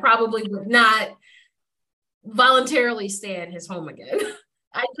happened, but I probably would not voluntarily stay in his home again.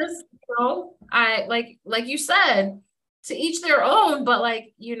 I just, I like you said, to each their own, but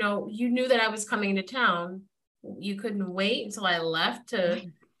like, you knew that I was coming to town. You couldn't wait until I left to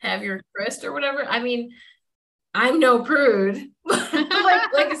have your tryst or whatever. I mean, I'm no prude,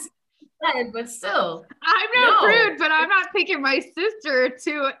 like said, but still, I'm no prude, but I'm not taking my sister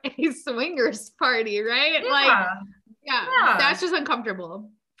to a swingers party, right? Yeah, that's just uncomfortable.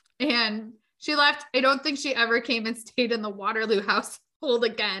 And she left. I don't think she ever came and stayed in the Waterloo household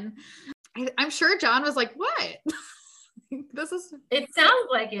again. I'm sure John was like, what? This is. It sounds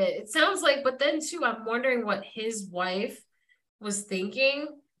like it. It sounds like, but then too, I'm wondering what his wife was thinking.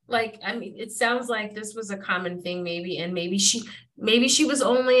 Like, I mean, it sounds like this was a common thing, maybe, and maybe she was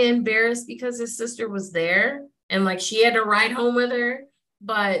only embarrassed because his sister was there and like she had to ride home with her.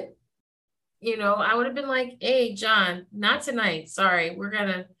 But I would have been like, hey, John, not tonight. Sorry, we're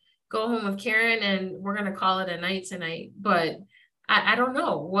gonna go home with Karen and we're gonna call it a night tonight. But I don't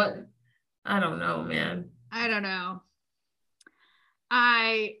know what. I don't know, man. I don't know.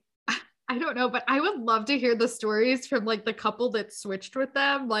 I don't know, but I would love to hear the stories from like the couple that switched with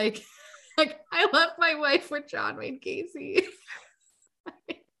them. Like I left my wife with John Wayne Gacy.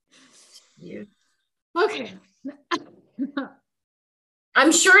 Yeah. Okay.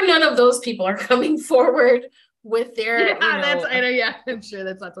 I'm sure none of those people are coming forward with their, I know, yeah, I'm sure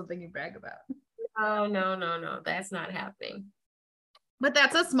that's not something you brag about. Oh, no. That's not happening. But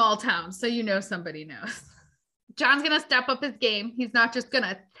that's a small town, so somebody knows. John's going to step up his game. He's not just going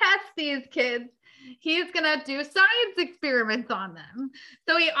to test these kids. He's going to do science experiments on them.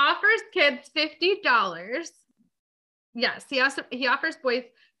 So he offers kids $50. Yes, he offers boys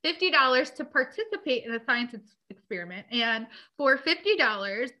 $50 to participate in a science experiment. And for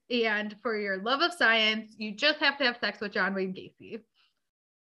 $50 and for your love of science, you just have to have sex with John Wayne Gacy.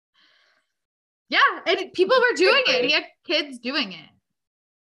 Yeah, and people were doing it. He had kids doing it.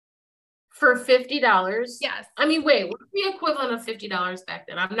 For $50? Yes. I mean, wait, what's the equivalent of $50 back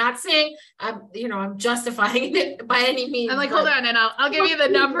then? I'm not saying I'm justifying it by any means. I'm like, hold on, and I'll give you the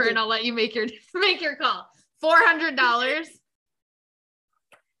number and I'll let you make your call. $400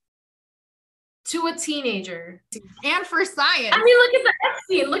 to a teenager. And for science. I mean, look at the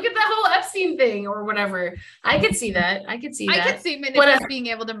Epstein. Look at the whole Epstein thing or whatever. I could see that. I could see being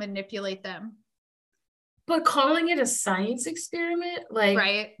able to manipulate them. But calling it a science experiment, like,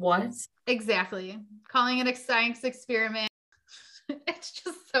 right? What? Exactly. Calling it a science experiment. It's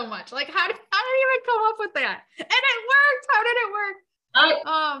just so much. Like, how did you even come up with that? And it worked. How did it work?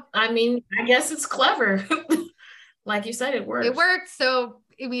 I mean, I guess it's clever. Like you said, it worked. It worked. So,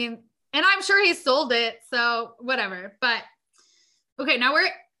 I mean, and I'm sure he sold it. So whatever. But okay, now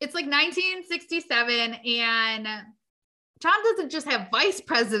it's like 1967 and John doesn't just have vice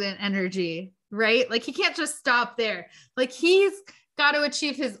president energy, right? Like he can't just stop there. Like he's got to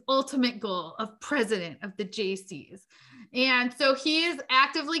achieve his ultimate goal of president of the JCs. And so he is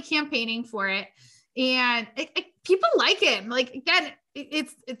actively campaigning for it. And people like him. Like, again,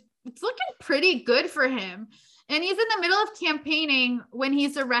 it's looking pretty good for him. And he's in the middle of campaigning when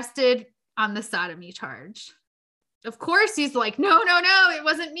he's arrested on the sodomy charge. Of course, he's like, no, it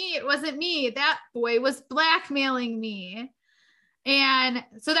wasn't me. It wasn't me. That boy was blackmailing me. And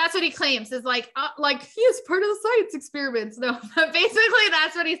so that's what he claims is like he is part of the science experiments. No, but basically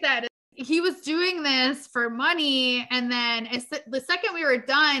that's what he said. He was doing this for money. And then the second we were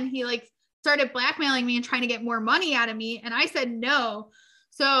done, he like started blackmailing me and trying to get more money out of me. And I said, no.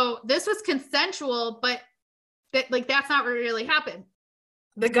 So this was consensual, but that's not what really happened.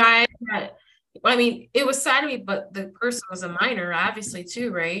 The guy I mean, it was sodomy, but the person was a minor, obviously,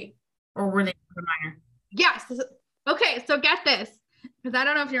 too, right? Or were they a minor? Yes. Okay, so get this, because I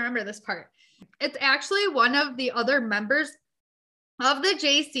don't know if you remember this part. It's actually one of the other members of the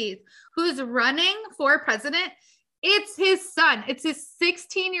JCs who's running for president. It's his son. It's his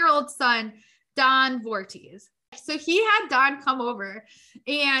 16-year-old son, Don Voorhees. So he had Don come over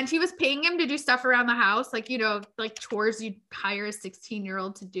and he was paying him to do stuff around the house, like chores you'd hire a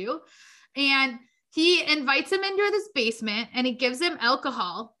 16-year-old to do. And he invites him into this basement and he gives him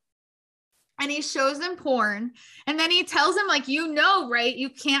alcohol and he shows him porn. And then he tells him right? You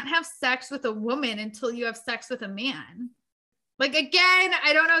can't have sex with a woman until you have sex with a man. Like, again,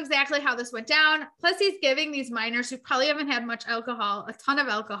 I don't know exactly how this went down. Plus he's giving these minors who probably haven't had much alcohol, a ton of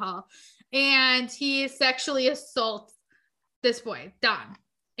alcohol. And he sexually assaults this boy, Don.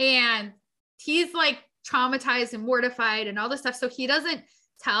 And he's like traumatized and mortified and all this stuff. So he doesn't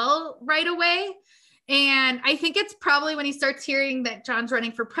tell right away. And I think it's probably when he starts hearing that John's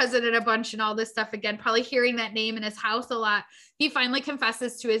running for president a bunch and all this stuff again, probably hearing that name in his house a lot, he finally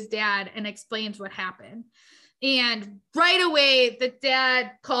confesses to his dad and explains what happened. And right away, the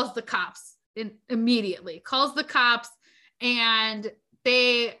dad calls the cops immediately, and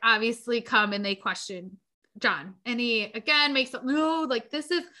they obviously come and they question John. And he again makes it,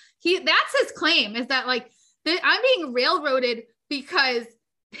 that's his claim is that I'm being railroaded because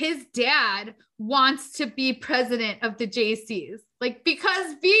his dad wants to be president of the JCs.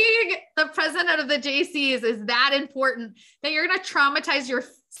 Because being the president of the JCs is that important that you're going to traumatize your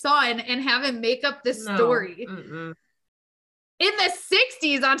son and have him make up this story. in the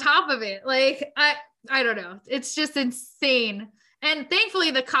 60s on top of it. Like, I don't know. It's just insane. And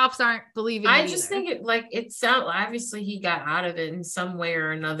thankfully the cops aren't believing it I just either. think it sounds, obviously he got out of it in some way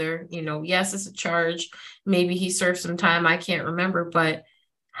or another. You know, yes, it's a charge. Maybe he served some time. I can't remember, but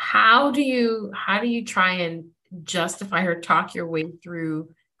how do you try and justify or talk your way through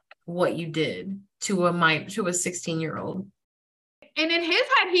what you did to a 16-year-old? And in his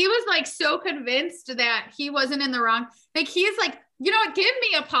head, he was like so convinced that he wasn't in the wrong. Like, he's like, you know what, give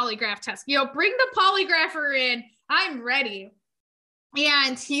me a polygraph test. You know, bring the polygrapher in. I'm ready.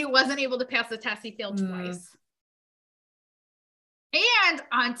 And he wasn't able to pass the test. He failed twice. And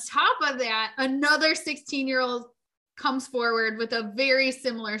on top of that, another 16-year-old comes forward with a very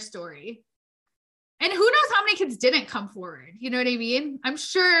similar story. And who knows how many kids didn't come forward? You know what I mean? I'm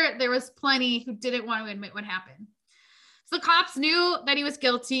sure there was plenty who didn't want to admit what happened. So the cops knew that he was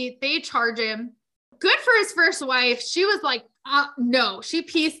guilty. They charge him. Good for his first wife. She was like, no, she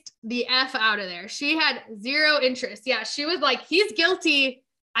pieced the F out of there. She had zero interest. Yeah, she was like, he's guilty.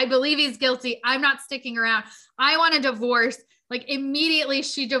 I believe he's guilty. I'm not sticking around. I want a divorce. Like, immediately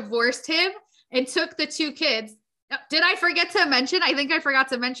she divorced him and took the 2 kids. Did I forget to mention? I think I forgot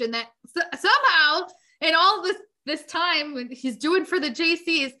to mention that somehow in all this time when he's doing for the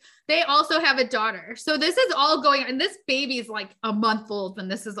JCs, they also have a daughter. So this is all going, and this baby is like a month old when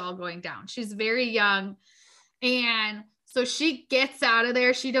this is all going down. She's very young. And so she gets out of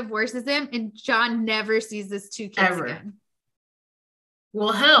there. She divorces him, and John never sees his 2 kids ever again.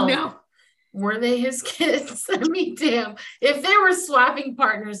 Well, hell, no. Were they his kids? I mean, damn. If they were swapping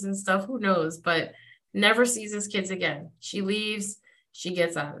partners and stuff, who knows? But never sees his kids again. She leaves. She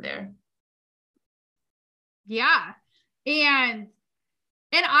gets out of there. Yeah. And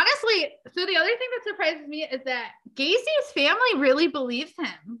honestly, so the other thing that surprises me is that Gacy's family really believes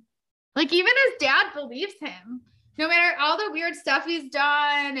him. Like, even his dad believes him. No matter all the weird stuff he's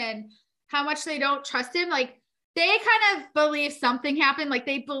done and how much they don't trust him, like, they kind of believe something happened. Like,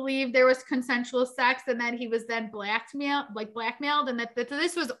 they believe there was consensual sex and that he was then blackmailed, and that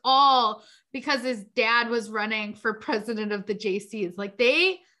this was all because his dad was running for president of the JCs. Like,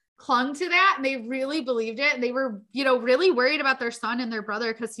 they clung to that and they really believed it. And they were, you know, really worried about their son and their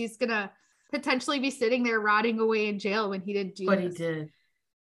brother because he's going to potentially be sitting there rotting away in jail when he didn't do But this. he did.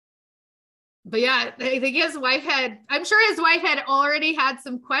 But yeah, I think I'm sure his wife had already had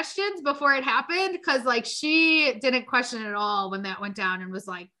some questions before it happened, because like she didn't question it at all when that went down and was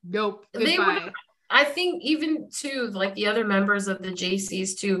like, nope, goodbye. I think even too, like the other members of the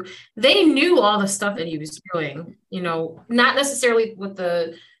JCs too, they knew all the stuff that he was doing, you know, not necessarily with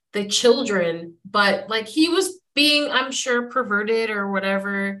the children, but like he was being, I'm sure, perverted or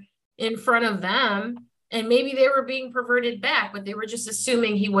whatever in front of them. And maybe they were being perverted back, but they were just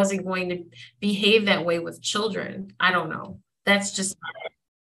assuming he wasn't going to behave that way with children. I don't know. That's just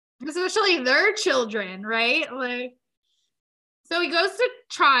especially their children, right? Like, so he goes to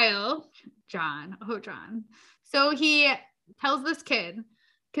trial, John. So he tells this kid,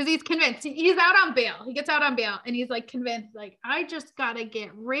 because he's convinced, he's out on bail. He gets out on bail and he's like convinced, like, I just got to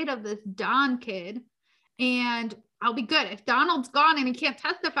get rid of this Don kid and I'll be good. If Donald's gone and he can't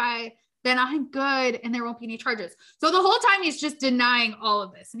testify, then I'm good and there won't be any charges. So the whole time he's just denying all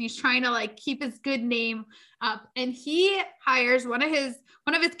of this and he's trying to like keep his good name up. And he hires one of his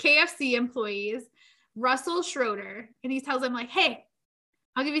KFC employees, Russell Schroeder, and he tells him like, hey,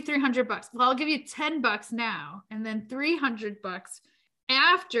 I'll give you $300. Well, I'll give you $10 now and then $300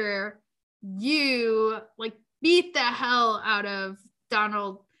 after you like beat the hell out of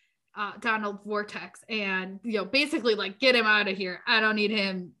Donald Vortex and, you know, basically like get him out of here. I don't need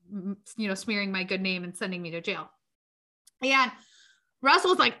him, you know, smearing my good name and sending me to jail. And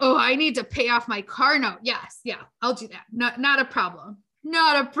Russell's like, oh, I need to pay off my car note. Yes. Yeah, I'll do that. Not a problem.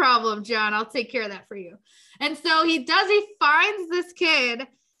 Not a problem, John. I'll take care of that for you. And so he finds this kid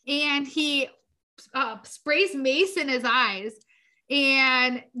and he sprays mace in his eyes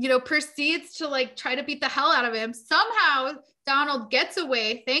and, you know, proceeds to like try to beat the hell out of him. Somehow Donald gets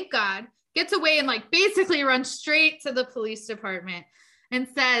away, thank God, gets away and like basically runs straight to the police department and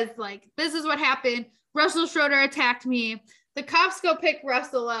says like, this is what happened. Russell Schroeder attacked me. The cops go pick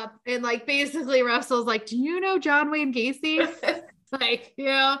Russell up and like basically Russell's like, do you know John Wayne Gacy? Like, you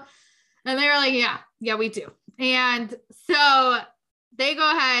know, and they're like, yeah, we do. And so they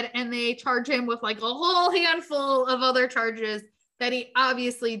go ahead and they charge him with like a whole handful of other charges that he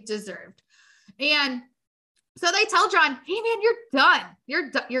obviously deserved. And so they tell John, hey man, you're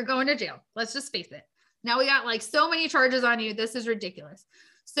done. You're going to jail. Let's just face it. Now we got like so many charges on you. This is ridiculous.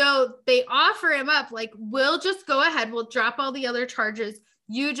 So they offer him up like, we'll just go ahead. We'll drop all the other charges.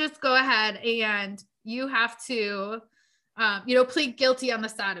 You just go ahead and you have to plead guilty on the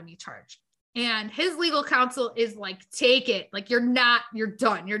sodomy charge. And his legal counsel is like, take it. Like, you're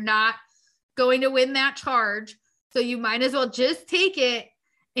done. You're not going to win that charge. So you might as well just take it.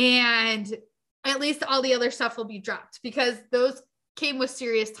 And at least all the other stuff will be dropped, because those came with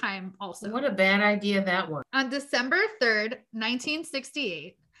serious time also. What a bad idea that was. On December 3rd,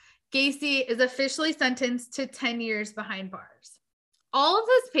 1968, Gacy is officially sentenced to 10 years behind bars. All of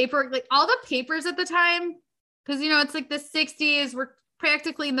this paperwork, like all the papers at the time, because, it's like the 60s, we're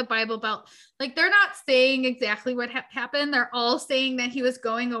practically in the Bible Belt. Like, they're not saying exactly what happened. They're all saying that he was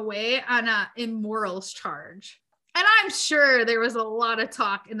going away on a immorals charge. And I'm sure there was a lot of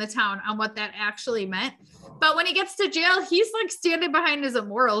talk in the town on what that actually meant. But when he gets to jail, he's like standing behind his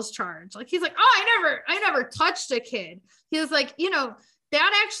immorals charge. Like, he's like, oh, I never touched a kid. He was like,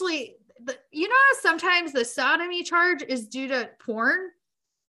 that actually, sometimes the sodomy charge is due to porn.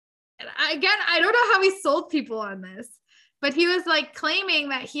 And again, I don't know how he sold people on this, but he was like claiming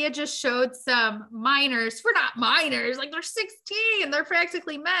that he had just showed some minors, we're not minors, like they're 16, they're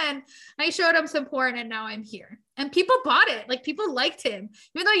practically men. I showed him some porn and now I'm here. And people bought it. Like, people liked him,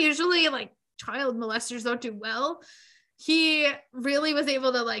 even though usually like child molesters don't do well. He really was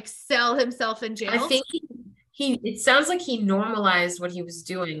able to like sell himself in jail. I think it sounds like he normalized what he was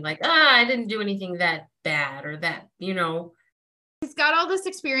doing. Like, I didn't do anything that bad or that, He's got all this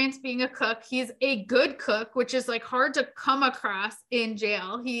experience being a cook. He's a good cook, which is like hard to come across in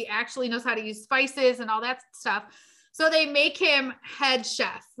jail. He actually knows how to use spices and all that stuff. So they make him head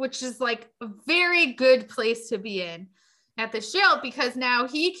chef, which is like a very good place to be in at the jail, because now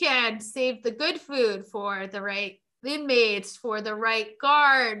he can save the good food for the right inmates, for the right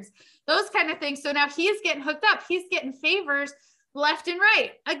guards, those kind of things. So now he's getting hooked up. He's getting favors left and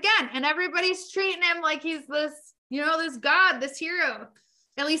right again. And everybody's treating him like he's this, this god, this hero.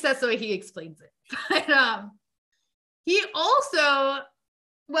 At least that's the way he explains it. But he also,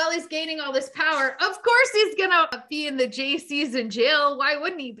 while he's gaining all this power, of course he's gonna be in the JCs in jail. Why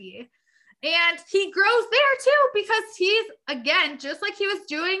wouldn't he be? And he grows there too, because he's, again, just like he was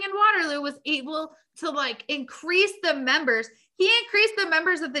doing in Waterloo, was able to like increase the members. He increased the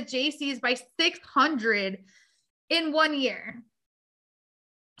members of the JCs by 600 in 1 year.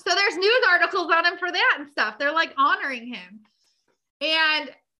 So there's news articles on him for that and stuff. They're like honoring him.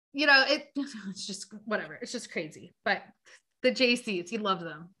 And, it's just whatever. It's just crazy. But the JCs, he loved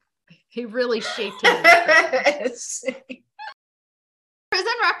them. He really shaped him.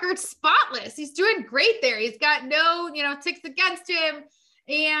 Prison record spotless. He's doing great there. He's got no, ticks against him.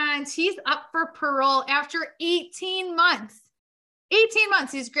 And he's up for parole after 18 months. 18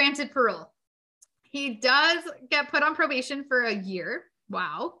 months, he's granted parole. He does get put on probation for a year.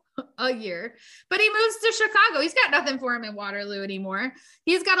 Wow, a year. But he moves to Chicago. He's got nothing for him in Waterloo anymore.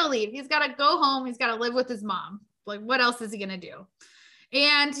 He's got to leave. He's got to go home. He's got to live with his mom. Like, what else is he going to do?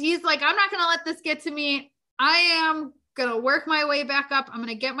 And he's like, I'm not going to let this get to me. I am going to work my way back up. I'm going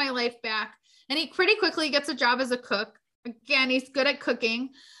to get my life back. And he pretty quickly gets a job as a cook. Again, he's good at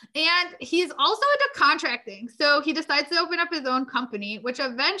cooking. And he's also into contracting. So he decides to open up his own company, which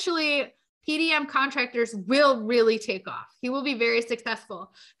eventually PDM contractors will really take off. He will be very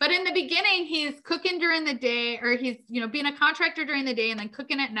successful. But in the beginning, he's cooking during the day, or he's, being a contractor during the day and then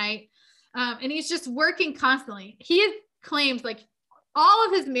cooking at night. And he's just working constantly. He claims like all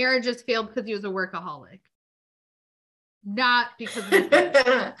of his marriages failed because he was a workaholic, not because of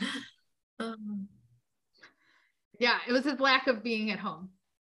his yeah, it was his lack of being at home.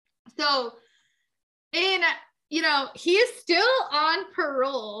 So he is still on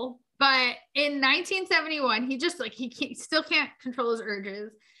parole. But in 1971, he just he still can't control his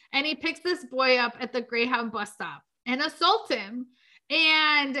urges. And he picks this boy up at the Greyhound bus stop and assaults him.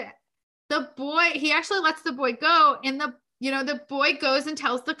 And he actually lets the boy go. And the boy goes and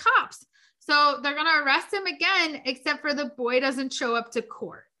tells the cops. So they're going to arrest him again, except for the boy doesn't show up to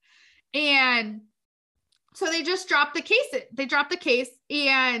court. And so they just drop the case. They drop the case,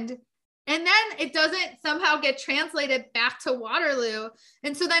 and then it doesn't somehow get translated back to Waterloo.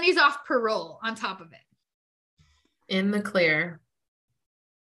 And so then he's off parole on top of it. In the clear.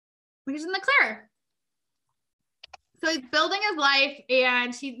 He's in the clear. So he's building his life,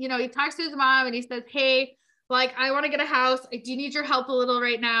 and he talks to his mom and he says, hey, like, I want to get a house. I do need your help a little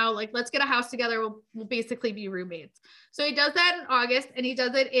right now. Like, let's get a house together. We'll basically be roommates. So he does that in August, and he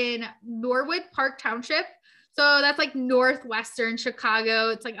does it in Norwood Park Township. So that's like northwestern Chicago.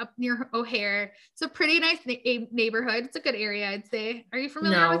 It's like up near O'Hare. It's a pretty nice neighborhood. It's a good area, I'd say. Are you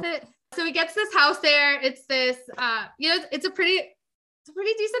familiar with it? So he gets this house there. It's this, it's a pretty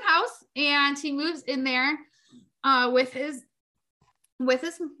decent house, and he moves in there with his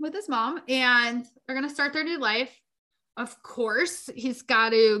mom, and they're gonna start their new life. of course, he's got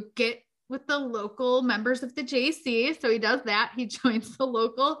to get with the local members of the JC. So he does that. He joins the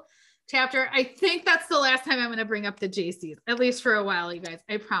local chapter. I think that's the last time I'm going to bring up the JCs, at least for a while, you guys,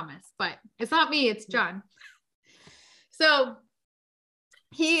 I promise. But it's not me, it's John. So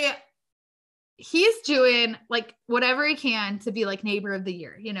he's doing like whatever he can to be like neighbor of the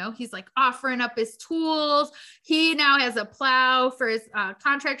year. You know, he's like offering up his tools. He now has a plow for his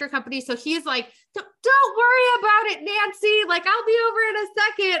contractor company. So he's like, don't worry about it, Nancy. Like, I'll be over in a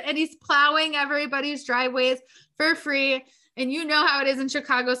second. And he's plowing everybody's driveways for free. And you know how it is in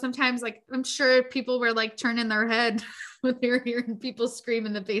Chicago. Sometimes, like, I'm sure people were like turning their head when they were hearing people scream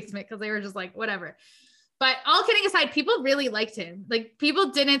in the basement because they were just like, whatever. But all kidding aside, people really liked him. Like, people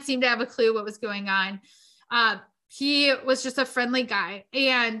didn't seem to have a clue what was going on. He was just a friendly guy.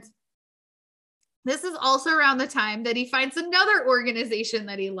 And this is also around the time that he finds another organization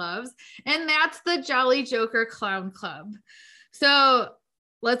that he loves, and that's the Jolly Joker Clown Club. So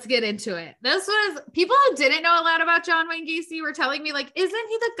let's get into it. This was, people who didn't know a lot about John Wayne Gacy were telling me, like, isn't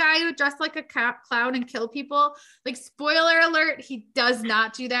he the guy who dressed like a clown and kill people? Like, spoiler alert, he does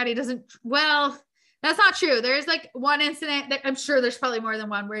not do that. He doesn't, well, that's not true. There's like one incident that I'm sure there's probably more than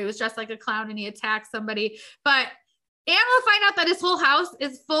one where he was dressed like a clown and he attacked somebody, and we'll find out that his whole house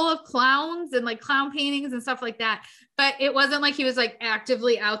is full of clowns and like clown paintings and stuff like that. But it wasn't like he was like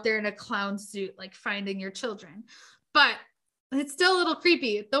actively out there in a clown suit, like finding your children. But it's still a little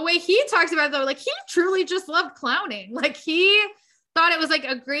creepy. The way he talks about it though, like he truly just loved clowning. Like he thought it was like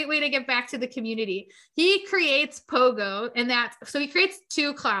a great way to get back to the community. He creates Pogo, and so he creates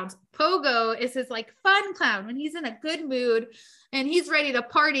two clowns. Pogo is his like fun clown. When he's in a good mood and he's ready to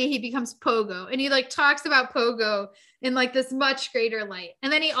party, he becomes Pogo. And he like talks about Pogo in like this much greater light.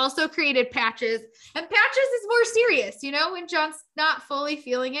 And then he also created Patches, and Patches is more serious. You know, when John's not fully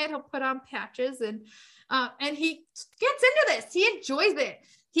feeling it, he'll put on Patches, and he gets into this. He enjoys it.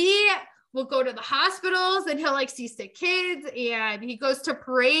 He will go to the hospitals and he'll like see sick kids, and he goes to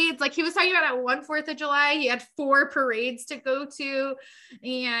parades. Like he was talking about at one 4th of July, he had 4 parades to go to,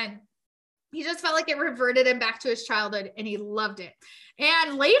 and he just felt like it reverted him back to his childhood, and he loved it.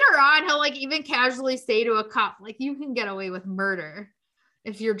 And later on, he'll like even casually say to a cop, like, you can get away with murder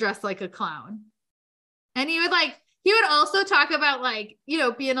if you're dressed like a clown. And he would also talk about like, you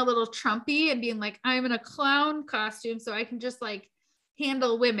know, being a little Trumpy and being like, I'm in a clown costume, so I can just like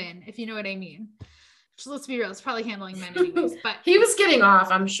handle women, if you know what I mean. So let's be real, it's probably handling men anyways. But he was getting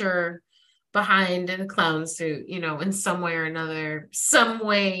off, I'm sure, behind in a clown suit, you know, in some way or another, some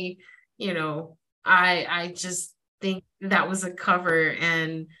way, you know. I just think that was a cover,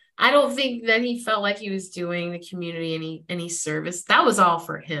 and I don't think that he felt like he was doing the community any service. That was all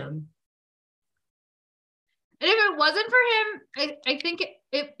for him. And if it wasn't for him, I think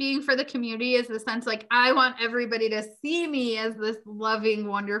it being for the community is the sense like, I want everybody to see me as this loving,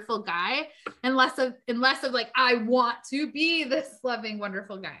 wonderful guy, and less of like, I want to be this loving,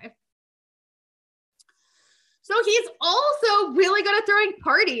 wonderful guy. So he's also really good at throwing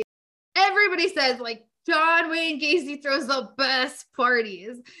parties. Everybody says like, John Wayne Gacy throws the best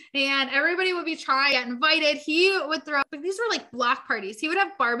parties, and everybody would be trying to get invited. He would throw, like, these were like block parties. He would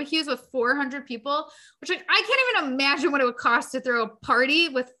have barbecues with 400 people, which like, I can't even imagine what it would cost to throw a party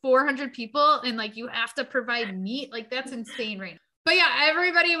with 400 people. And like, you have to provide meat. Like that's insane right now. But yeah,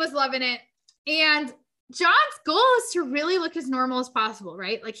 everybody was loving it. And John's goal is to really look as normal as possible,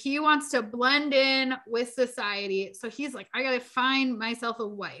 right? Like he wants to blend in with society. So he's like, I got to find myself a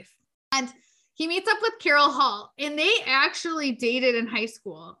wife. And he meets up with Carol Hall, and they actually dated in high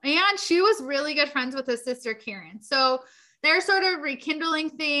school, and she was really good friends with his sister Karen. So they're sort of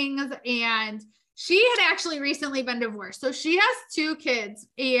rekindling things, and she had actually recently been divorced. So she has 2 kids,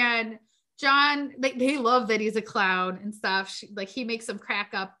 and John, they love that he's a clown and stuff. He makes them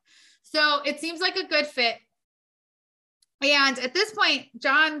crack up. So it seems like a good fit. And at this point,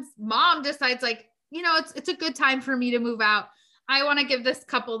 John's mom decides like, you know, it's a good time for me to move out. I want to give this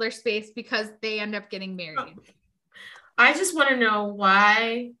couple their space because they end up getting married. I just want to know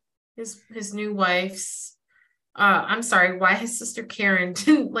why his new wife's, why his sister Karen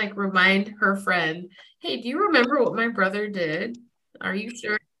didn't like remind her friend, hey, do you remember what my brother did? Are you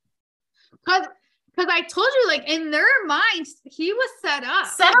sure? Because I told you, like, in their minds, he was set up.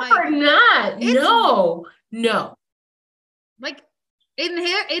 Set up or not? No. Like, in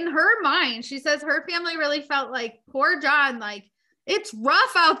her mind, she says her family really felt like poor John, like, it's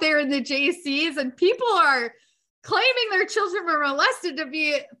rough out there in the JCs, and people are claiming their children were molested to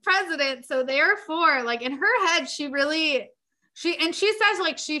be president. So therefore, like in her head, she says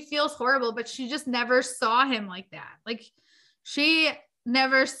like she feels horrible, but she just never saw him like that. Like she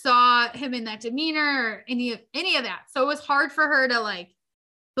never saw him in that demeanor or any of that. So it was hard for her to like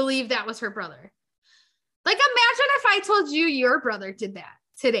believe that was her brother. Like, imagine if I told you your brother did that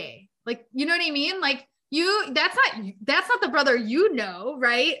today. Like, you know what I mean? Like, that's not the brother you know,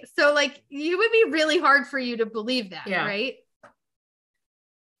 right? So like, it would be really hard for you to believe that, right?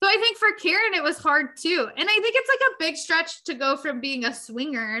 So I think for Karen, it was hard too. And I think it's like a big stretch to go from being a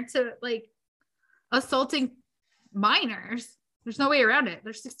swinger to like assaulting minors. There's no way around it.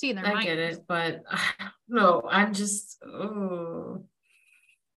 They're 16. They're minors. I get it, but no, I'm just, oh.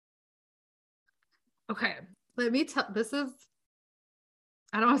 Okay. Let me tell, this is,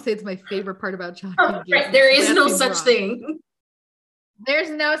 I don't want to say it's my favorite part about John. Right. There is no such thing.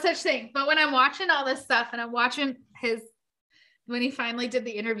 There's no such thing. But when I'm watching all this stuff and I'm watching when he finally did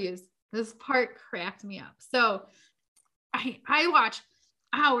the interviews, this part cracked me up. So I watch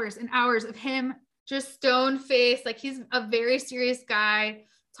hours and hours of him just stone faced, like he's a very serious guy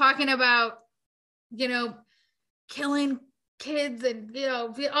talking about, you know, killing kids and, you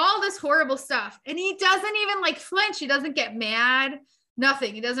know, all this horrible stuff. And he doesn't even like flinch. He doesn't get mad,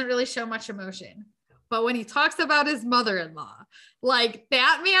 nothing. He doesn't really show much emotion. But when he talks about his mother-in-law, like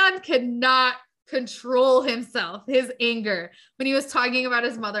that man could not control himself, his anger when he was talking about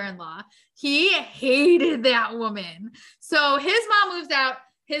his mother-in-law. He hated that woman. So his mom moves out.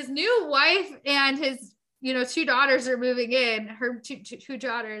 His new wife and his, you know, 2 daughters are moving in, her two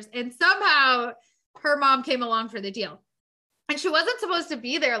daughters. And somehow her mom came along for the deal. And she wasn't supposed to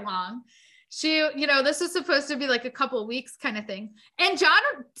be there long. She, you know, this was supposed to be like a couple weeks kind of thing. And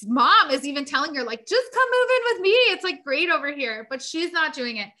John's mom is even telling her, like, just come move in with me. It's like great over here. But she's not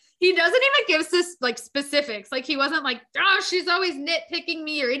doing it. He doesn't even give us like specifics. Like he wasn't like, oh, she's always nitpicking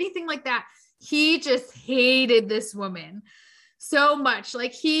me or anything like that. He just hated this woman so much.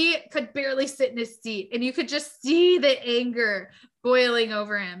 Like he could barely sit in his seat and you could just see the anger boiling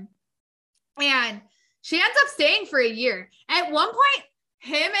over him. And she ends up staying for a year. At one point,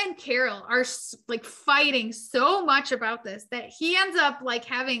 him and Carol are like fighting so much about this that he ends up like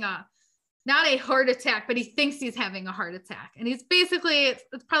having not a heart attack, but he thinks he's having a heart attack. And he's basically, it's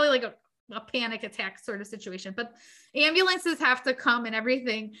probably like a panic attack sort of situation, but ambulances have to come and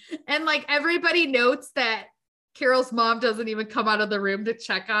everything. And like everybody notes that Carol's mom doesn't even come out of the room to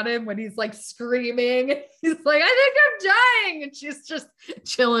check on him when he's like screaming. He's like, I think I'm dying. And she's just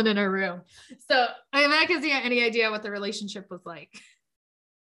chilling in her room. So I mean, that gives you any idea what the relationship was like.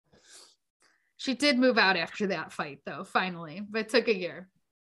 She did move out after that fight though, finally, but it took a year.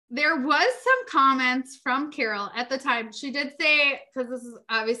 There was some comments from Carol at the time. She did say, because this is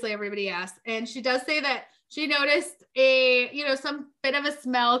obviously everybody asked, and she does say that she noticed some bit of a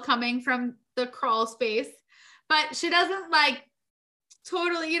smell coming from the crawl space, but she doesn't like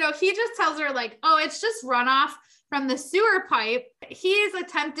totally, he just tells her like, oh, it's just runoff from the sewer pipe. He's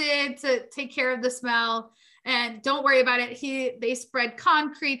attempted to take care of the smell and don't worry about it. They spread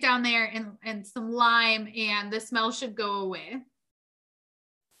concrete down there and some lime and the smell should go away.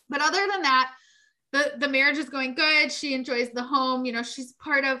 But other than that, the marriage is going good. She enjoys the home. She's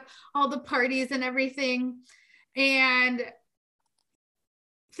part of all the parties and everything. And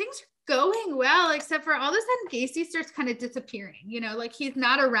things are going well, except for all of a sudden, Gacy starts kind of disappearing. Like he's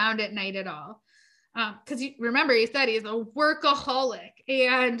not around at night at all. Because remember, he said he's a workaholic.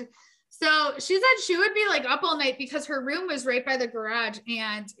 And so she said she would be like up all night because her room was right by the garage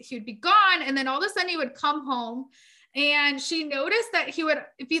and he would be gone. And then all of a sudden he would come home. And she noticed that he would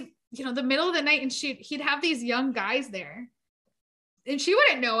be, the middle of the night and he'd have these young guys there and she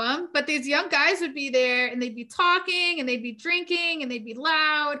wouldn't know them, but these young guys would be there and they'd be talking and they'd be drinking and they'd be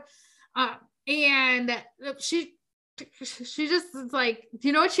loud. And she just is like, do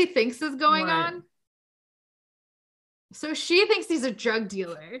you know what she thinks is going on? So she thinks he's a drug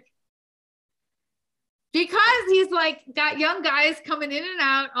dealer because he's like got young guys coming in and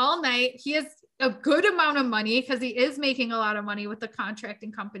out all night. He has a good amount of money because he is making a lot of money with the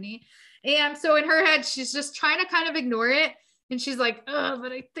contracting company. And so in her head, she's just trying to kind of ignore it. And she's like, oh,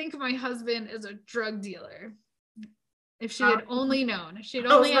 but I think my husband is a drug dealer. If she had only known, if she'd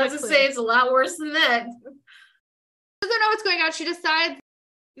only had a clue. Say it's a lot worse than that. Doesn't know what's going on. She decides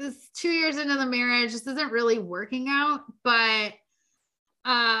it's 2 years into the marriage. This isn't really working out, but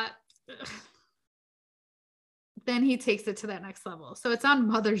then he takes it to that next level. So it's on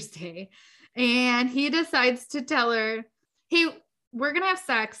Mother's Day. And he decides to tell her, hey, we're going to have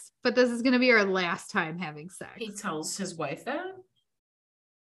sex, but this is going to be our last time having sex. He tells his wife that?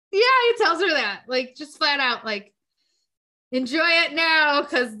 Yeah, he tells her that. Like, just flat out, like, enjoy it now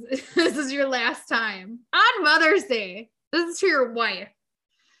because this is your last time. On Mother's Day. This is to your wife.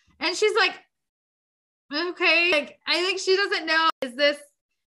 And she's like, okay, like I think she doesn't know, is this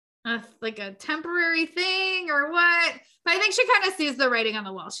like a temporary thing or what? But I think she kind of sees the writing on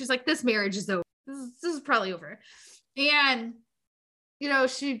the wall. She's like, this marriage is over. This is probably over. And, you know,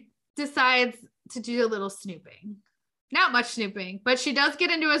 she decides to do a little snooping. Not much snooping, but she does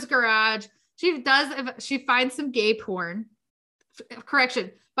get into his garage. She finds some gay porn.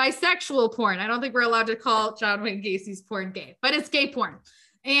 Correction, bisexual porn. I don't think we're allowed to call John Wayne Gacy's porn gay, but it's gay porn.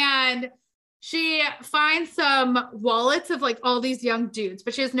 And she finds some wallets of like all these young dudes,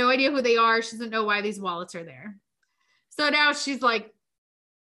 but she has no idea who they are. She doesn't know why these wallets are there. So now she's like,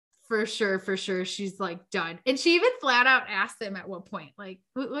 for sure, she's like done. And she even flat out asked him at one point, like,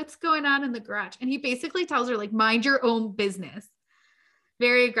 what's going on in the garage? And he basically tells her, like, mind your own business,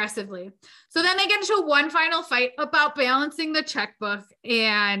 very aggressively. So then they get into one final fight about balancing the checkbook.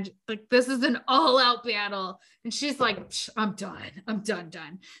 And like, this is an all out battle. And she's like, I'm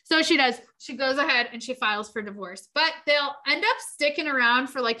done. So she goes ahead and she files for divorce, but they'll end up sticking around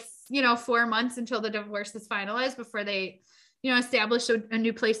for like, 4 months until the divorce is finalized before they, establish a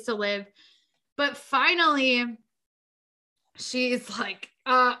new place to live. But finally, she's like,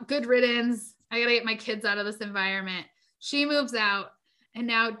 good riddance. I gotta get my kids out of this environment. She moves out. And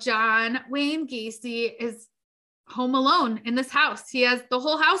now John Wayne Gacy is home alone in this house. He has the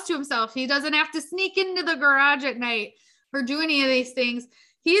whole house to himself. He doesn't have to sneak into the garage at night or do any of these things.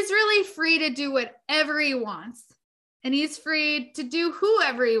 He's really free to do whatever he wants. And he's free to do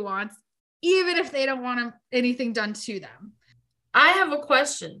whoever he wants, even if they don't want anything done to them. I have a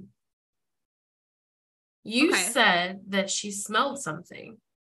question. You said that she smelled something.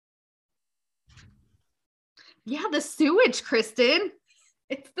 Yeah, the sewage, Kristen.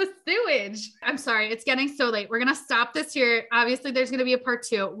 It's the sewage. I'm sorry. It's getting so late. We're going to stop this here. Obviously, there's going to be a part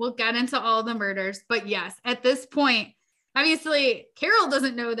 2. We'll get into all the murders. But yes, at this point, obviously, Carol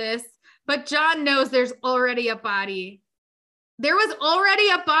doesn't know this, but John knows there's already a body. There was already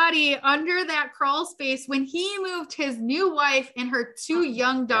a body under that crawl space when he moved his new wife and her 2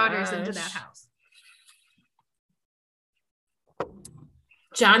 young daughters into that house.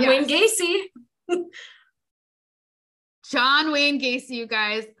 John Wayne Gacy. John Wayne Gacy, you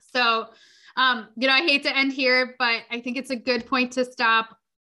guys. So, I hate to end here, but I think it's a good point to stop.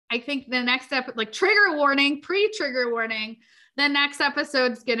 I think the next step, like trigger warning, pre-trigger warning, the next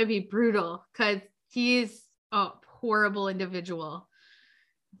episode's going to be brutal because he's a horrible individual.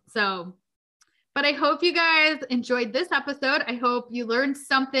 So, but I hope you guys enjoyed this episode. I hope you learned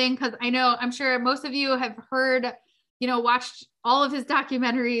something because I'm sure most of you have heard, watched all of his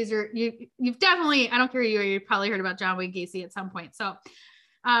documentaries, or you've definitely, I don't care you probably heard about John Wayne Gacy at some point. So,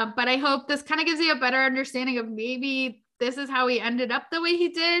 but I hope this kind of gives you a better understanding of maybe this is how he ended up the way he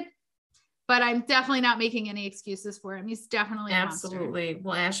did. But I'm definitely not making any excuses for him. He's definitely absolutely a monster.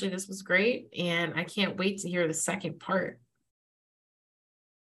 Well, Ashley, this was great, and I can't wait to hear the second part.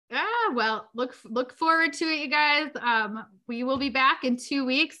 Well, look forward to it, you guys. We will be back in 2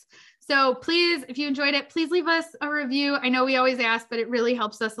 weeks. So please, if you enjoyed it, please leave us a review. I know we always ask, but it really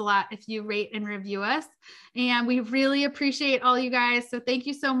helps us a lot if you rate and review us. And we really appreciate all you guys. So thank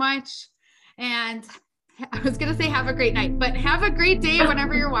you so much. And I was going to say have a great night, but have a great day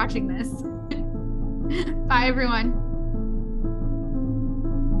whenever you're watching this. Bye, everyone.